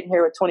 I'm sitting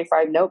here with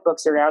 25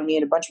 notebooks around me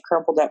and a bunch of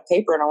crumpled up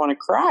paper, and I want to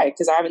cry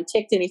because I haven't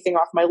ticked anything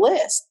off my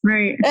list.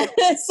 Right.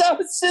 So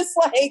it's just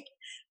like,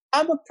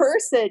 I'm a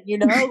person, you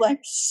know, like,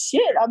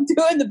 shit, I'm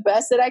doing the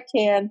best that I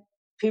can.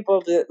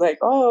 People that like,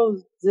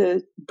 oh,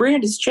 the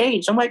brand has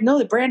changed. I'm like, no,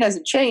 the brand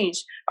hasn't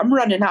changed. I'm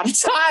running out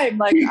of time.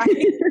 Like,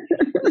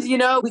 you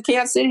know, we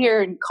can't sit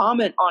here and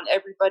comment on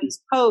everybody's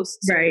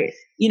posts. Right.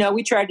 You know,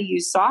 we tried to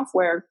use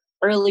software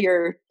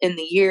earlier in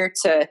the year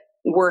to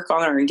work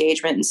on our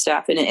engagement and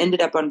stuff. And it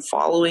ended up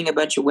unfollowing a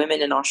bunch of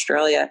women in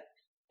Australia.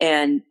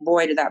 And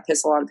boy, did that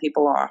piss a lot of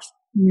people off.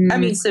 I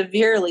mean,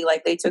 severely,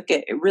 like they took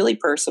it really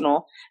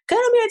personal. Cause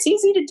I mean, it's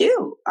easy to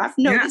do. I've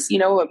noticed, you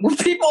know, when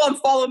people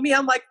unfollow me,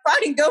 I'm like,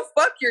 fine, go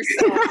fuck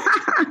yourself.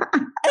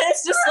 And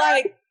it's just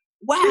like,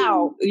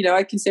 wow, you know,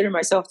 I consider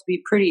myself to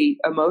be pretty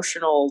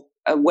emotional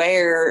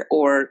aware,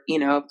 or, you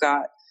know, I've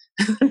got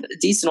a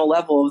decent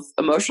level of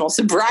emotional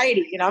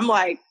sobriety. And I'm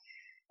like,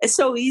 it's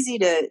so easy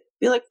to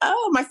be like,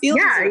 oh, my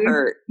feelings are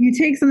hurt. You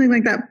take something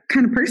like that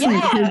kind of personally.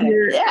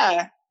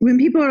 Yeah. When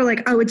people are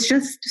like, oh, it's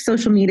just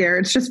social media, or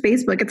it's just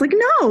Facebook. It's like,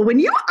 no, when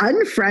you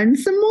unfriend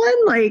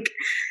someone, like,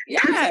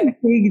 that's a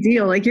big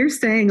deal. Like you're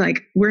saying,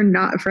 like, we're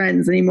not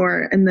friends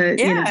anymore. And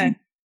you know.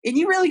 And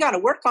you really got to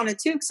work on it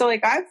too. So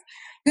like,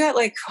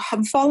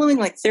 I'm following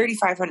like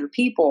 3,500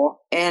 people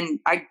and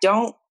I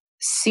don't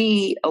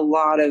see a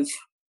lot of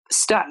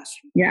stuff.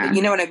 Yeah.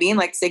 You know what I mean?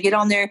 Like they get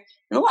on there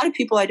and a lot of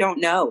people I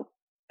don't know.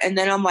 And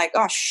then I'm like,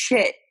 oh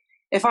shit,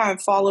 if I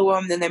unfollow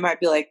them, then they might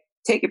be like,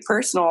 take it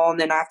personal. And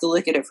then I have to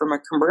look at it from a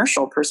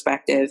commercial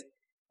perspective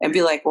and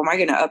be like, well, am I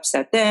going to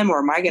upset them, or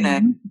am I going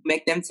to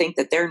make them think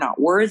that they're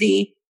not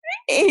worthy?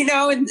 You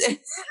know, and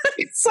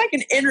it's like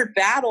an inner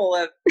battle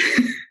of,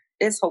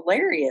 it's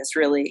hilarious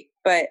really.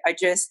 But I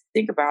just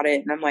think about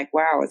it and I'm like,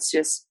 wow, it's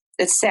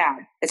sad.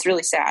 It's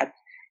really sad.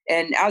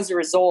 And as a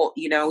result,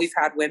 you know, we've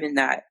had women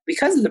that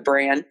because of the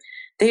brand,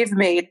 they've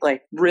made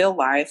like real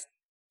life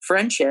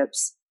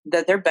friendships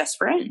that they're best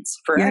friends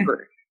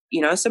forever.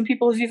 You know, some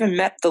people have even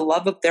met the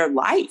love of their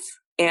life.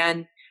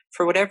 And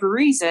for whatever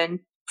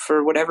reason,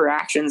 for whatever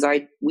actions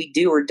we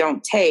do or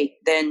don't take,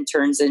 then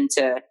turns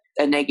into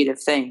a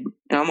negative thing.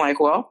 And I'm like,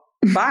 well,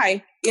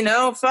 bye. You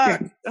know,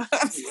 fuck.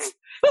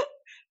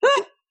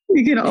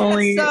 You can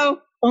only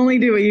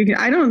do what you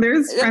can.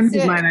 There's friends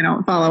of mine I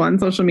don't follow on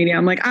social media.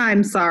 I'm like,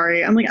 I'm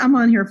sorry. I'm like, I'm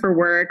on here for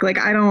work. Like,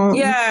 I don't.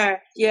 Yeah.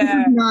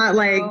 Not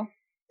like.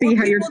 See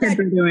how your kids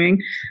are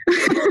doing.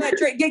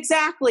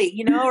 Exactly.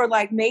 You know, or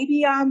like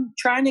maybe I'm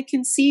trying to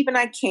conceive and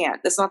I can't.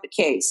 That's not the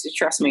case.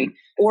 Trust me.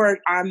 Or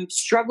I'm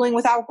struggling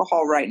with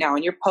alcohol right now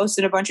and you're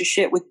posting a bunch of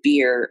shit with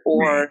beer.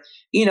 Or,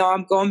 you know,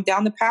 I'm going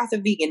down the path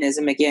of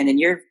veganism again and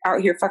you're out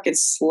here fucking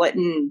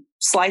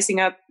slicing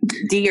up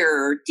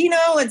deer, you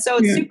know? And so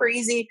it's super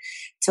easy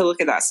to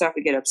look at that stuff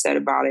and get upset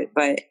about it.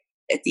 But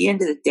at the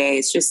end of the day,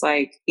 it's just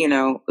like, you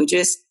know, we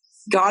just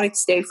got to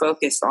stay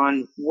focused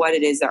on what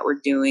it is that we're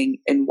doing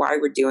and why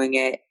we're doing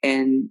it,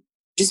 and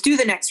just do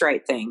the next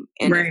right thing.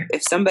 And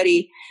if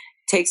somebody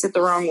takes it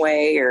the wrong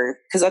way, or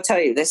because I'll tell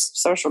you, this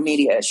social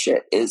media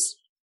shit is,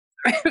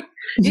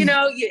 you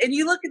know, and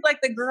you look at like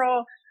the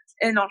girl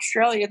in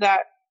Australia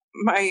that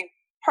my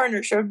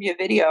partner showed me a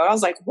video. I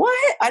was like,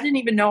 what? I didn't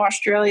even know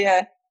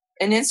Australia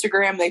and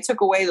Instagram, they took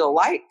away the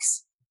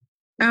likes.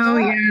 Oh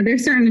yeah, they're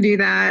starting to do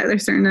that. They're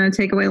starting to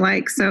take away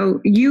likes. So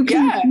you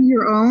can see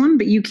your own,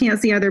 but you can't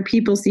see other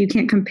people, so you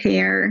can't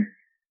compare.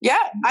 Yeah,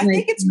 I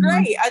think it's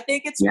great. I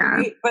think it's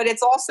great, but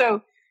it's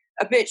also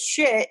a bit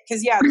shit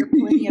because there are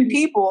plenty of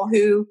people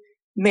who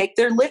make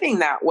their living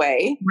that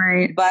way.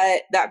 Right.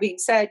 But that being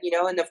said, you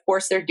know, and of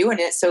course they're doing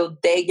it so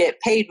they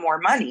get paid more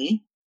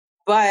money.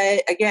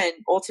 But again,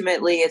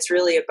 ultimately, it's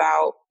really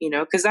about, you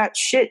know, because that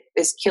shit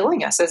is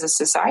killing us as a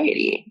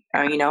society,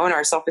 you know, and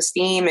our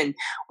self-esteem and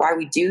why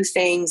we do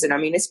things. And I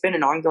mean, it's been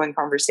an ongoing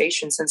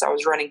conversation since I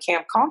was running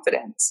Camp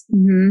Confidence,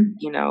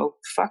 you know,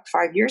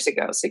 6 years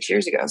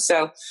ago.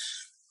 So,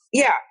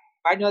 yeah,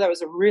 I know that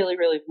was a really,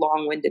 really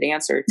long-winded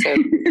answer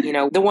to, you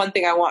know, the one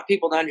thing I want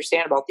people to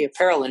understand about the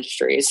apparel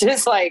industry is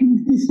just like,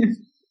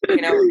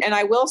 you know, and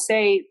I will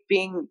say,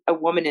 being a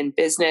woman in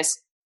business,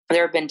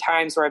 there have been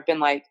times where I've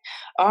been like,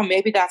 oh,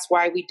 maybe that's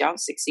why we don't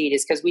succeed,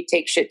 is because we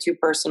take shit too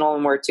personal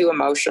and we're too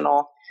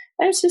emotional.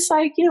 And it's just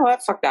like, you know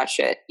what? Fuck that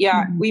shit.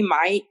 Yeah, we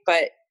might,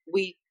 but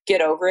we get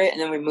over it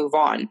and then we move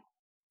on.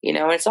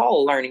 It's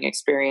all a learning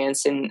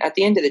experience. And at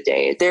the end of the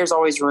day, there's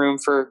always room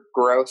for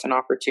growth and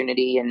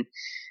opportunity and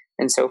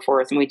so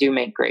forth. And we do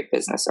make great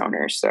business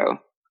owners. So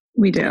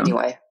we do.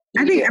 Anyway.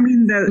 I think,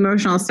 the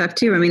emotional stuff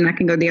too, that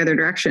can go the other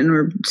direction.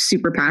 We're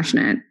super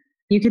passionate.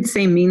 You could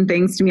say mean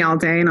things to me all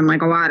day and I'm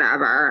like,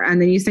 whatever.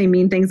 And then you say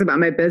mean things about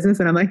my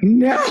business and I'm like,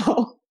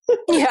 no.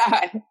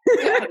 Yeah,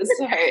 that's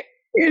right.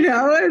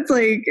 It's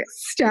like,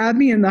 stab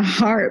me in the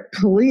heart,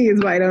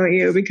 please. Why don't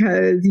you?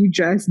 Because you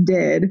just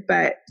did.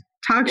 But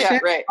talk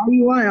shit all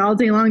you want all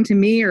day long to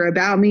me or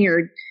about me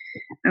and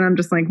I'm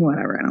just like,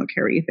 whatever. I don't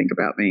care what you think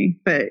about me.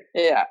 But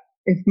yeah.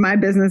 If my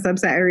business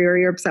upset you or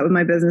you're upset with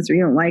my business or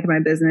you don't like my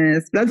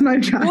business, that's my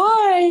child.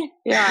 Why?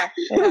 Yeah,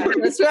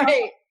 that's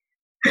right.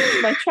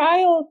 My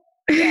child.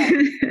 Yeah.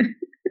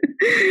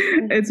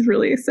 It's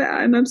really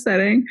sad and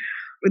upsetting.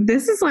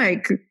 This is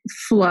like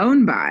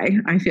flown by,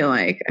 I feel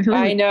like.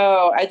 I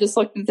know. I just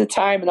looked at the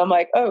time and I'm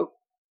like, oh,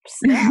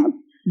 snap.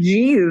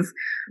 Jeez.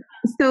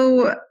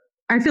 So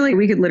I feel like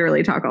we could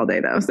literally talk all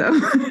day though. So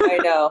I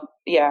know.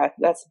 Yeah,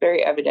 that's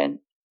very evident.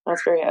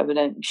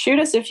 Shoot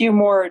us a few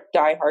more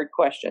diehard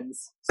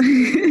questions.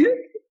 Seems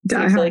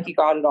like you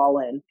got it all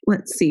in.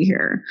 Let's see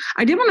here.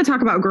 I did want to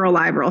talk about Girl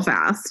Live real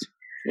fast.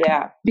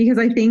 Yeah. Because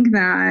I think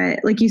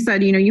that, like you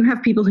said, you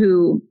have people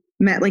who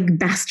met like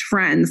best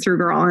friends through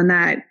Girl and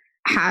that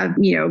have,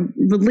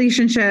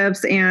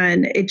 relationships.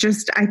 And it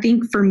just, I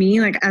think for me,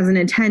 like as an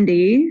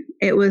attendee,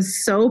 it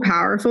was so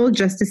powerful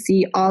just to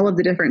see all of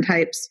the different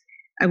types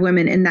of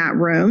women in that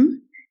room.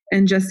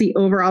 And just the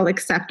overall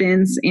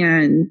acceptance.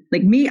 And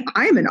like me,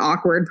 I'm an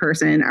awkward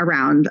person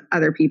around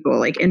other people,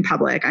 like in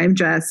public. I'm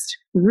just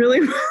really,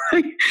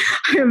 I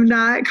am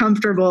not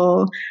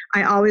comfortable.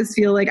 I always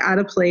feel like out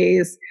of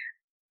place.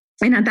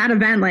 And at that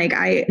event, like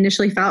I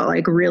initially felt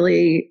like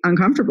really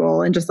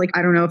uncomfortable and just like,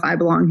 I don't know if I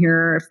belong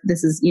here, if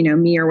this is,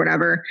 me or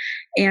whatever.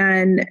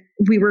 And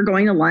we were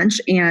going to lunch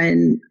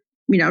and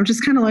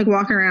just kind of like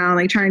walking around,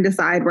 like trying to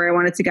decide where I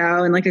wanted to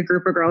go. And like a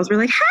group of girls were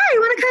like, hey, you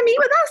want to come eat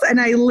with us? And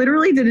I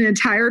literally did an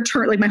entire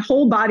turn, like my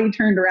whole body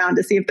turned around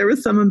to see if there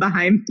was someone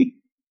behind me.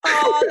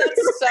 Oh,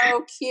 that's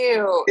so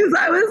cute. Because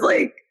I was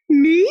like,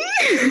 me?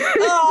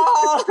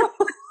 Oh,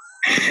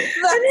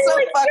 that's so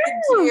like,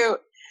 fucking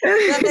cute.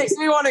 That makes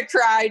me want to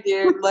cry,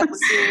 dude. Like,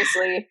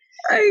 seriously.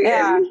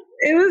 Yeah.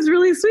 It was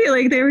really sweet.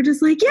 Like they were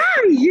just like, yeah,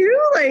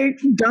 you like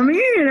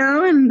dummy,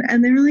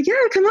 and they were like, yeah,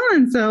 come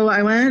on. So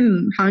I went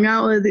and hung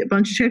out with a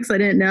bunch of chicks I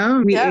didn't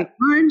know. We ate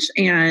lunch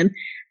and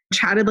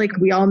chatted like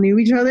we all knew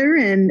each other.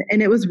 And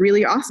it was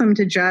really awesome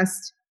to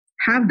just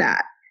have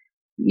that.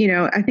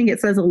 I think it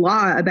says a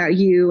lot about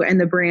you and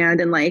the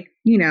brand and like,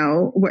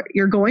 what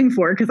you're going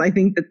for. Cause I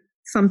think that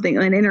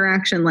an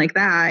interaction like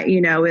that,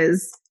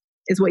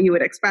 is what you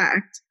would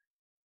expect.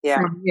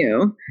 From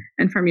you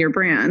and from your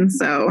brand.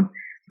 So,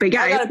 but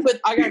yeah, I gotta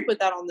put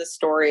that on the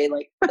story.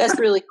 Like that's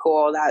really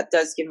cool. That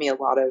does give me a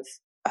lot of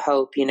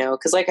hope,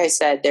 because like I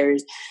said,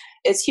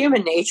 it's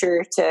human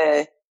nature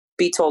to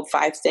be told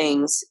 5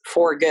 things,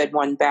 4 good,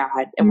 1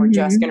 bad, and we're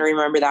just going to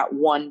remember that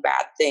 1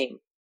 bad thing.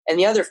 And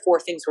the other 4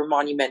 things were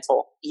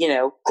monumental,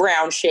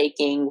 ground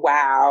shaking,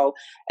 wow.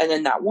 And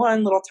then that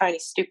one little tiny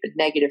stupid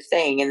negative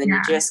thing. And then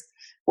you just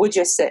would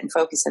just sit and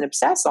focus and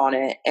obsess on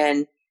it.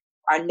 And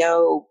I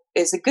know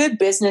it's a good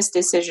business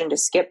decision to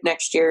skip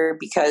next year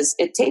because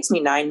it takes me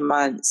 9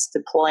 months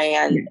to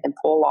plan and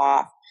pull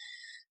off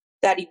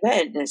that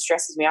event. And it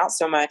stresses me out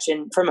so much.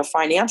 And from a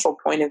financial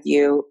point of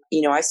view,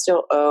 I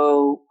still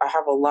I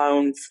have a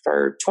loan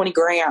for 20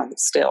 grand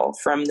still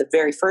from the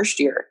very first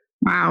year.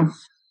 Wow.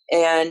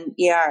 And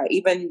yeah,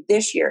 even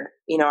this year,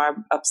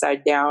 I'm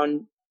upside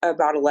down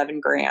about 11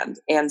 grand.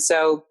 And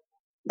so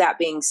that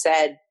being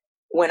said,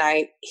 when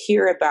I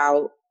hear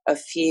about a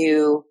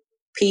few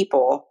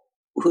people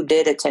who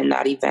did attend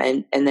that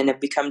event and then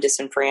have become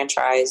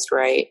disenfranchised,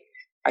 right?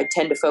 I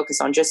tend to focus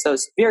on just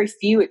those very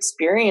few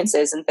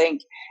experiences and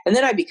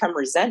then I become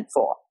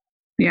resentful.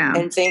 Yeah.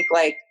 And think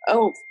like,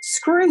 oh,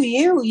 screw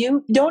you.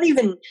 You don't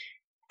even,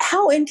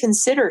 how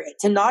inconsiderate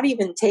to not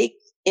even take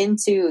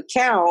into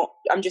account.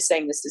 I'm just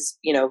saying this is,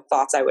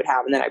 thoughts I would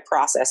have. And then I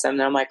process them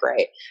and I'm like,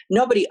 right,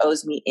 nobody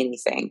owes me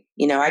anything.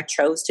 I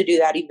chose to do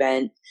that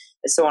event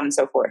and so on and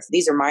so forth.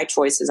 These are my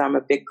choices. I'm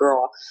a big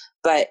girl.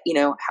 But,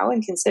 how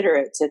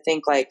inconsiderate to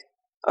think like,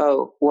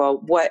 oh,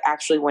 well, what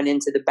actually went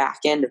into the back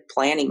end of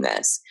planning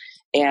this?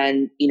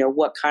 And,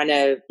 what kind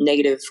of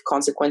negative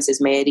consequences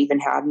may it even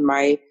have in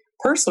my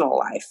personal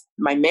life,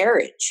 my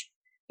marriage?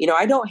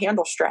 I don't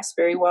handle stress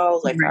very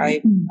well. Like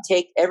I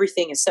take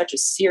everything as such a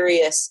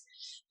serious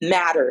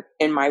matter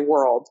in my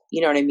world.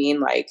 You know what I mean?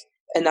 Like,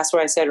 and that's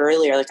what I said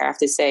earlier. Like I have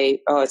to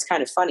say, oh, it's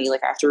kind of funny.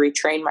 Like I have to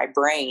retrain my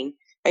brain.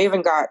 I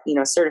even got,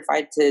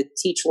 certified to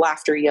teach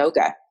laughter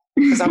yoga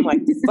because I'm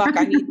like, fuck,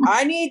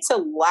 I need to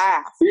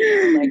laugh.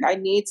 Like I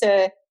need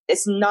to,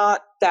 it's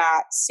not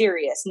that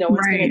serious. No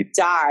one's going to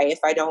die if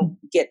I don't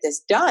get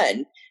this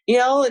done,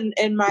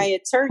 and my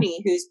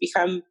attorney who's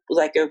become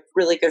like a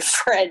really good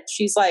friend,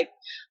 she's like,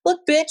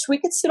 look, bitch, we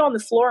could sit on the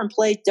floor and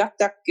play duck,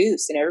 duck,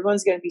 goose and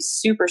everyone's going to be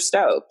super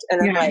stoked.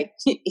 And I'm like,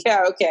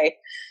 yeah, okay.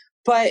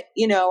 But,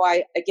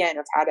 I've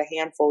had a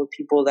handful of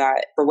people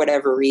that for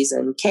whatever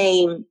reason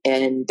came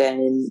and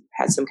then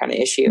had some kind of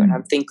issue. And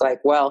I'm think like,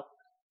 well,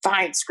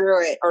 fine,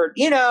 screw it. Or,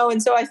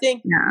 and so I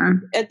think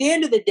at the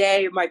end of the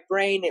day, my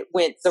brain, it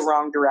went the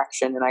wrong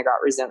direction and I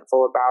got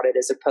resentful about it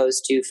as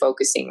opposed to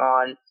focusing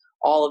on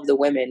all of the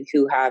women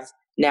who have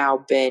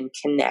now been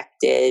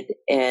connected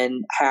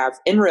and have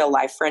in real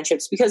life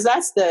friendships, because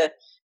that's the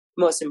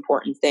most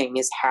important thing,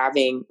 is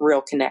having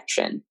real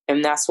connection.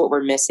 And that's what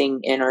we're missing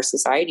in our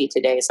society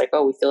today. It's like,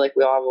 oh, we feel like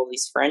we all have all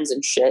these friends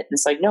and shit. And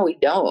it's like, no, we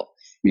don't.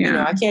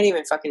 Yeah. I can't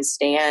even fucking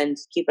stand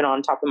keeping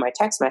on top of my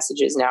text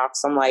messages now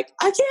because I'm like,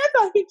 I can't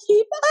fucking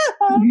keep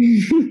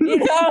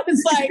up.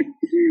 It's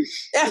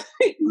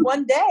like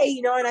one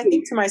day, and I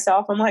think to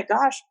myself, I'm like,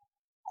 gosh,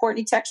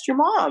 Kortney, text your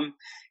mom.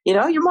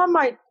 Your mom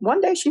might,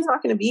 one day she's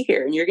not going to be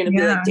here and you're going to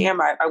be like,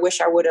 damn, I wish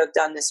I would have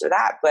done this or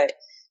that. But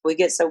we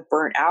get so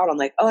burnt out on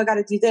like, oh, I got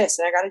to do this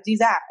and I got to do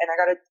that and I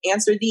got to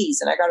answer these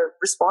and I got to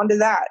respond to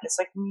that. And it's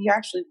like, you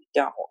actually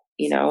don't,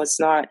 it's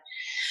not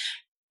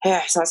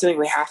something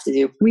we have to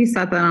do. We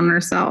set that on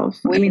ourselves.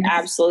 We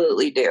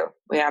absolutely do.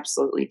 We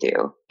absolutely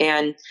do.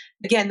 And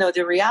again, though,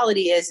 the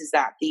reality is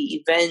that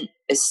the event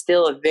is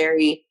still a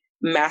very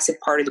massive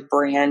part of the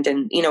brand.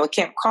 And, at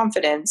Camp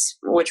Confidence,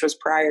 which was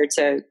prior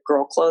to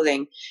GRRRL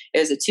Clothing, it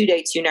was a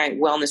 2-day, 2-night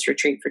wellness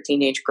retreat for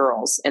teenage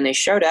girls. And they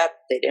showed up.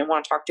 They didn't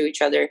want to talk to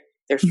each other.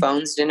 Their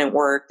phones didn't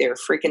work. They were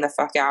freaking the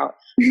fuck out.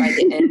 By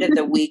the end of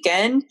the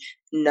weekend,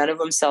 none of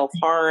them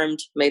self-harmed,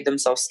 made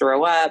themselves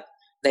throw up.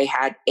 They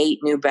had 8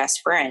 new best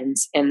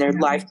friends and their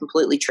life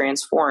completely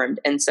transformed.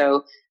 And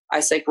so I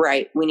was like,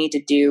 right, we need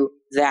to do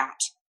that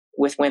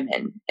with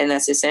women. And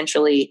that's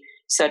essentially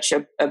such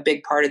a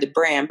big part of the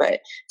brand. But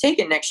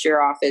taking next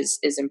year off is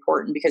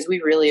important because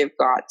we really have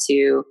got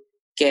to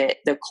get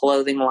the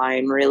clothing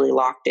line really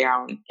locked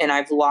down. And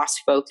I've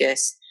lost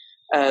focus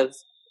of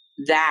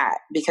that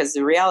because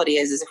the reality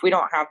is if we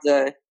don't have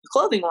the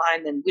clothing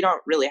line, then we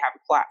don't really have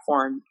a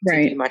platform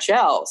to do much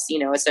else.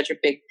 It's such a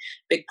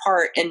big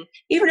part. And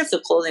even if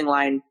the clothing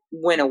line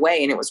went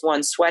away and it was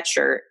one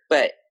sweatshirt,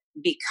 but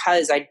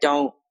because I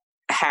don't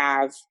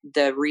have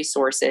the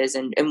resources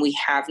and we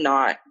have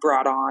not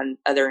brought on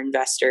other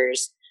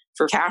investors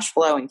for cash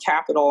flow and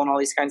capital and all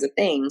these kinds of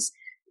things,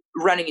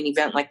 running an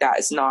event like that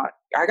is not,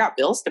 I got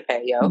bills to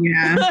pay, yo.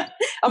 Yeah.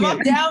 I'm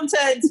down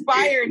to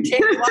inspire and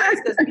change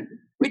lives because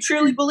we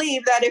truly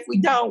believe that if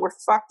we don't, we're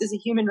fucked as a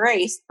human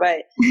race.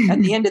 But at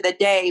the end of the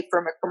day,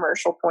 from a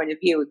commercial point of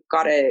view, we've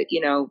got to,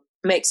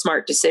 make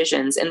smart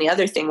decisions. And the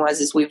other thing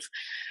is we've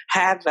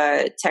have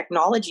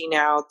technology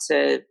now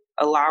to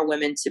allow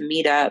women to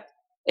meet up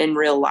in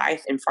real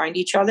life and find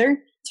each other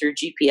through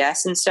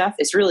GPS and stuff.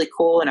 It's really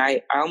cool. And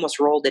I almost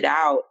rolled it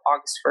out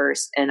August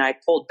 1st and I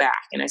pulled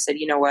back and I said,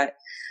 you know what?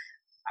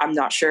 I'm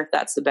not sure if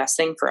that's the best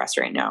thing for us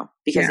right now.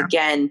 Because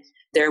again,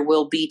 there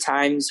will be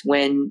times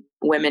when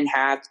women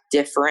have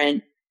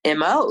different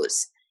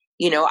MOs.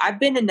 I've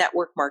been in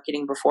network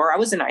marketing before. I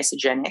was in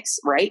Isogenics,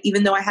 right?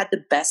 Even though I had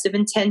the best of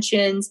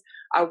intentions,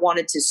 I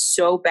wanted to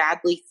so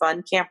badly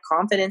fund Camp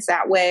Confidence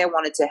that way. I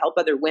wanted to help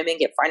other women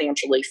get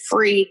financially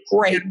free,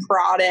 great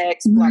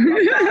products, blah, blah,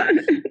 blah.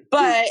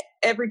 But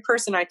every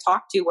person I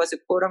talked to was a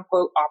quote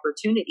unquote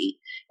opportunity.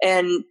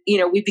 And,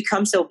 we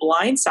become so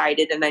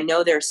blindsided. And I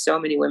know there's so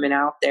many women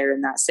out there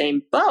in that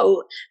same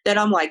boat that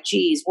I'm like,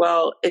 geez,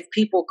 well, if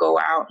people go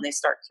out and they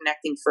start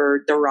connecting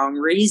for the wrong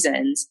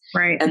reasons,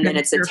 and then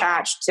it's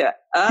attached to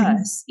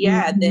us,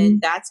 then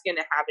that's going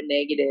to have a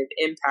negative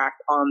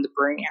impact on the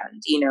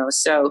brand,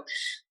 So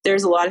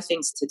there's a lot of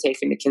things to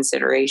take into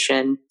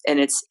consideration and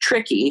it's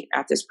tricky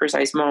at this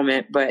precise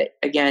moment. But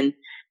again,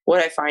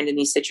 what I find in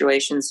these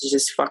situations is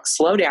just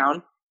slow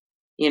down,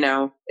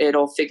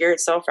 it'll figure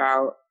itself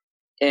out.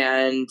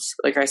 And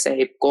like I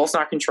say, goals,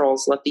 not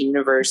controls, let the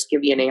universe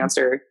give you an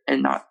answer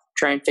and not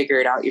try and figure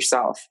it out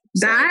yourself.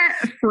 So.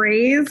 That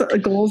phrase,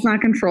 goals,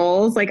 not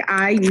controls,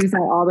 I use that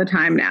all the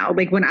time now.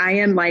 When I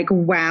am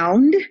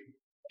wound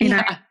and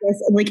I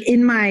just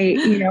in my,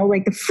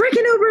 the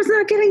freaking Uber's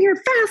not getting here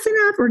fast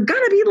enough. We're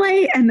going to be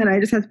late. And then I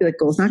just have to be like,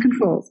 goals, not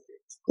controls,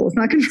 goals,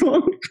 not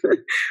controls.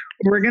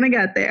 We're going to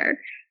get there.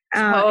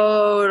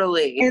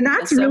 Totally. And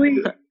that's really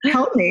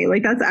helped me.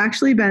 That's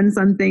actually been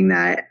something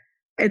that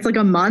it's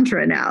a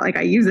mantra now.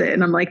 I use it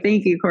and I'm like,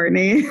 thank you,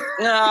 Kortney.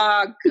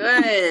 Oh,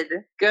 good.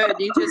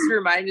 You just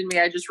reminded me.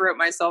 I just wrote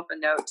myself a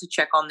note to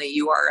check on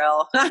the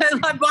URL.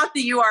 I bought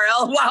the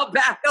URL a while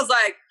back. I was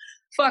like,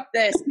 fuck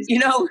this.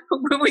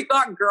 When we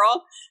bought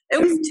GRRRL,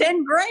 it was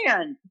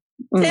 $10,000,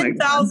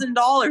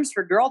 $10,000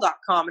 for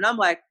GRRRL.com. And I'm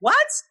like,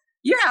 what?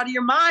 You're out of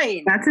your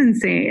mind. That's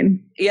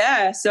insane.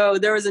 Yeah. So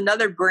there was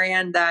another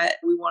brand that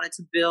we wanted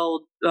to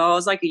build. It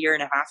was a year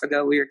and a half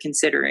ago. We were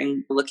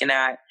considering looking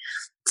at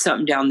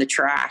something down the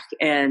track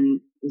and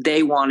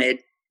they wanted,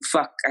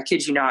 I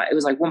kid you not, it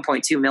was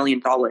 $1.2 million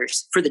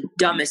for the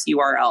dumbest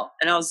URL.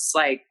 And I was just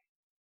like,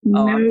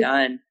 I'm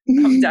done.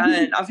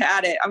 I've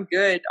had it. I'm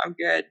good.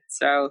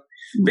 So,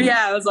 but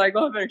yeah, I was like,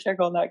 I better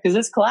check on that because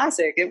it's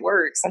classic. It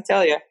works. I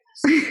tell you.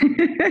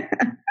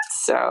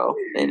 So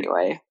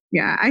anyway.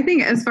 Yeah, I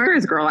think as far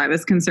as GRRRL Live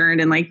is concerned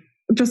and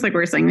just like we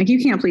were saying, like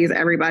you can't please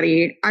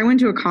everybody. I went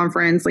to a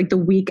conference like the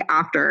week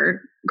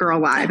after Girl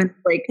Live, and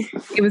like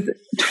it was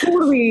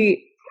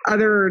totally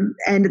other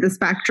end of the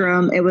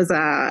spectrum. It was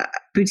a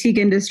boutique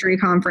industry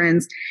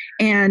conference,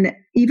 and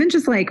even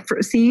just like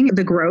for seeing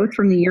the growth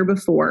from the year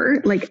before,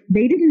 like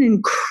they did an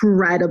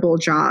incredible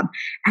job.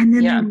 And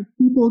then there were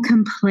people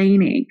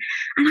complaining,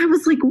 and I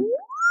was like,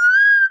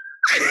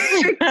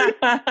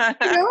 I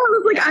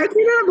was like, I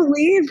cannot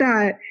believe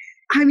that.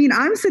 I mean,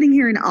 I'm sitting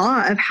here in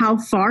awe of how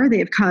far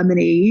they've come in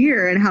a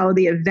year and how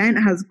the event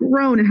has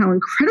grown and how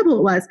incredible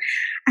it was.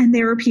 And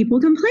there were people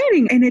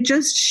complaining. And it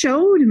just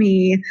showed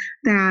me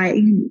that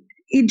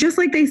it, just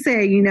like they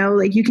say,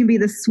 like you can be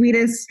the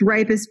sweetest,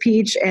 ripest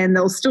peach and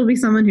there'll still be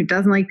someone who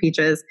doesn't like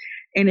peaches.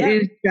 And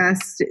it is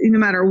just, no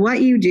matter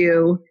what you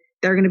do,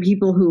 there are going to be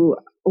people who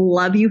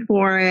love you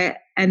for it.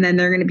 And then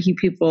there are going to be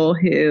people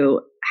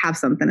who have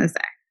something to say.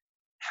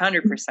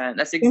 100%.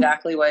 That's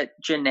exactly what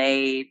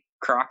Janae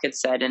Crockett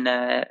said in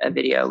a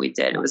video we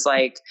did. It was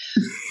like,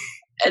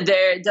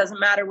 it doesn't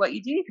matter what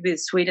you do. You could be the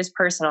sweetest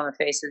person on the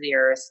face of the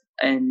earth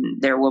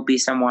and there will be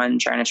someone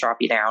trying to chop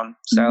you down.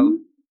 So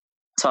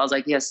I was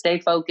like, stay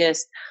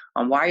focused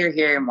on why you're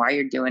here and why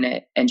you're doing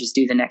it and just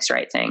do the next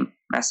right thing.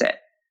 That's it.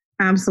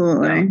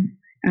 Absolutely.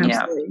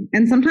 Absolutely. Yeah.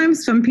 And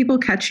sometimes some people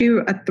catch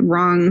you at the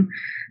wrong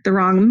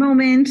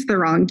moment, the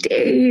wrong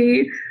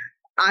day.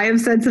 I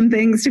have said some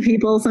things to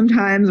people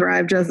sometimes where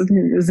I've just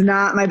was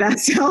not my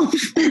best self.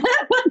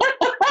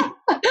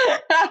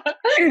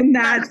 And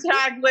that's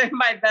hashtag live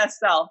my best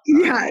self.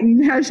 Yeah,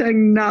 hashtag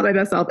not my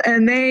best self.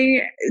 And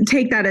they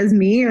take that as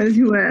me, as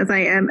who as I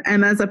am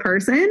as a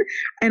person.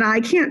 And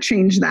I can't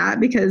change that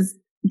because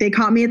they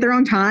caught me at the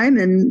wrong time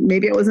and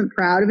maybe I wasn't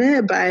proud of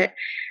it. But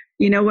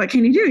what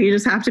can you do? You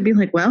just have to be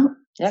like, well,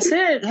 that's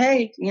it.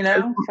 Hey,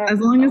 as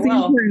long as you're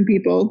important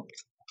people.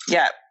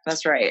 Yeah,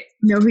 that's right.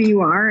 Know who you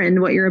are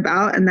and what you're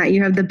about and that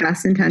you have the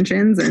best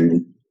intentions,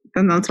 and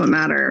then that's what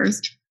matters.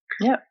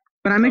 Yep.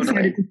 But I'm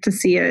excited to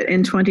see it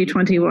in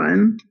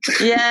 2021.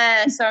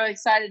 Yeah, so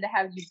excited to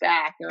have you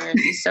back. I'm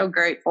so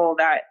grateful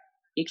that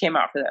you came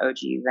out for the OG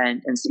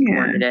event and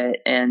supported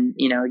it. And,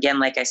 again,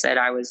 like I said,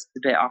 I was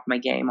a bit off my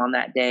game on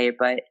that day,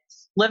 but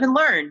live and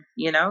learn,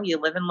 you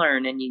live and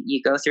learn and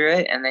you go through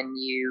it and then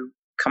you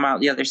come out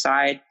the other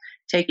side,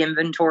 take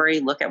inventory,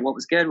 look at what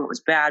was good, what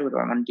was bad, what do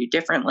I want to do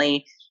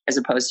differently, as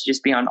opposed to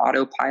just be on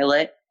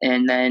autopilot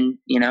and then,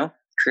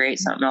 create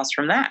something else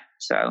from that.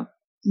 So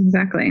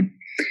exactly.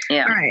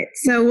 Yeah. All right.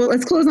 So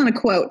let's close on a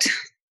quote.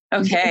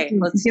 Okay.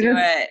 Let's do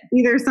it.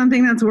 Either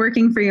something that's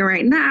working for you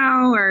right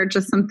now or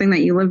just something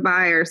that you live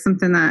by or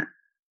something that.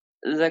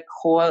 The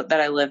quote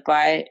that I live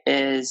by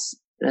is,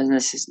 and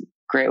this is a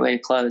great way to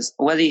close,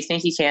 whether you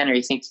think you can or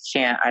you think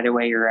you can't, either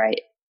way, you're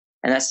right.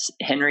 And that's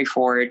Henry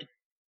Ford.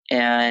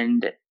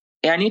 And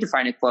I need to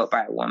find a quote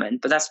by a woman,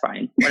 but that's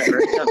fine.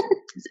 Whatever.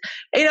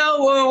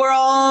 We're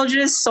all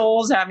just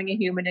souls having a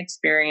human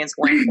experience,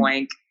 wink,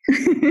 wink.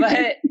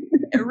 But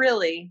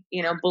really,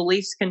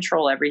 beliefs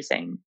control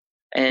everything.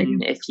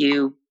 And if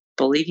you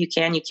believe you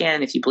can, you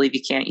can. If you believe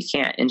you can't, you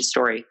can't. End of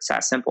story. It's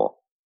that simple.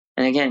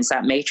 And again, it's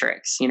that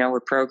matrix. We're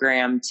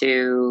programmed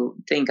to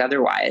think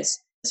otherwise.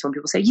 So when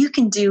people say, you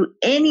can do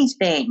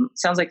anything, it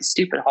sounds like a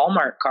stupid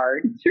Hallmark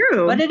card.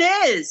 True. But it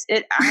is.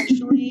 It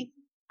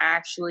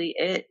actually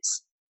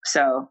is.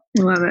 So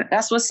love it.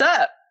 That's what's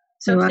up.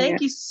 So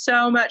thank you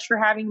so much for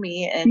having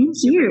me, and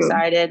super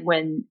excited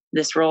when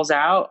this rolls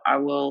out. I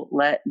will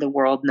let the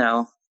world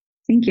know.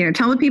 Thank you.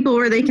 Tell the people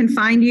where they can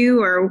find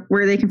you or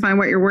where they can find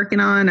what you're working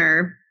on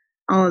or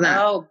all of that.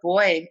 Oh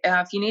boy.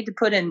 If you need to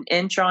put an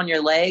inch on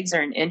your legs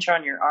or an inch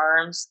on your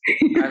arms,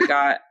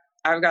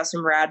 I've got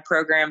some rad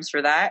programs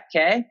for that.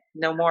 Okay.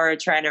 No more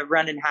trying to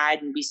run and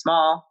hide and be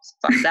small.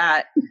 Fuck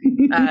that.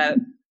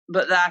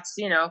 But that's,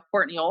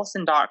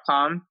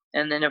 KortneyOlson.com.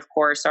 And then of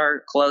course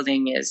our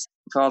clothing is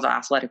called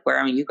athletic wear.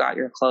 I mean, you got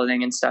your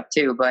clothing and stuff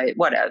too, but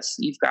what else?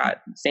 You've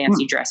got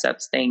fancy dress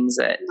ups, things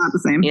that, not the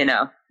same.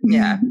 Yeah,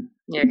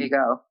 there you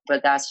go.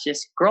 But that's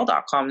just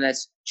GRRRL.com.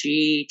 That's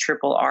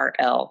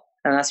GRRRL.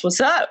 And that's what's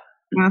up.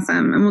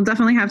 Awesome. And we'll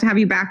definitely have to have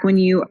you back when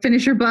you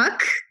finish your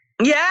book.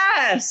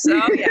 Yes.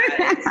 Oh yeah.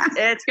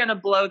 It's going to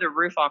blow the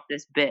roof off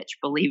this bitch.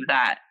 Believe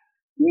that.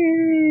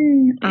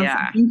 Yay. Awesome.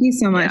 Yeah. Thank you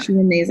so much.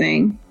 You're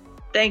amazing.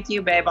 Thank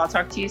you, babe. I'll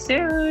talk to you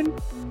soon.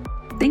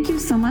 Thank you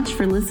so much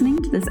for listening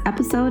to this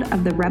episode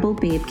of the Rebel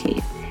Babe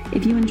Cave.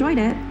 If you enjoyed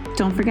it,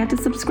 don't forget to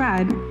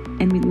subscribe,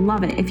 and we'd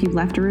love it if you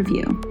left a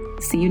review.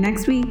 See you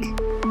next week.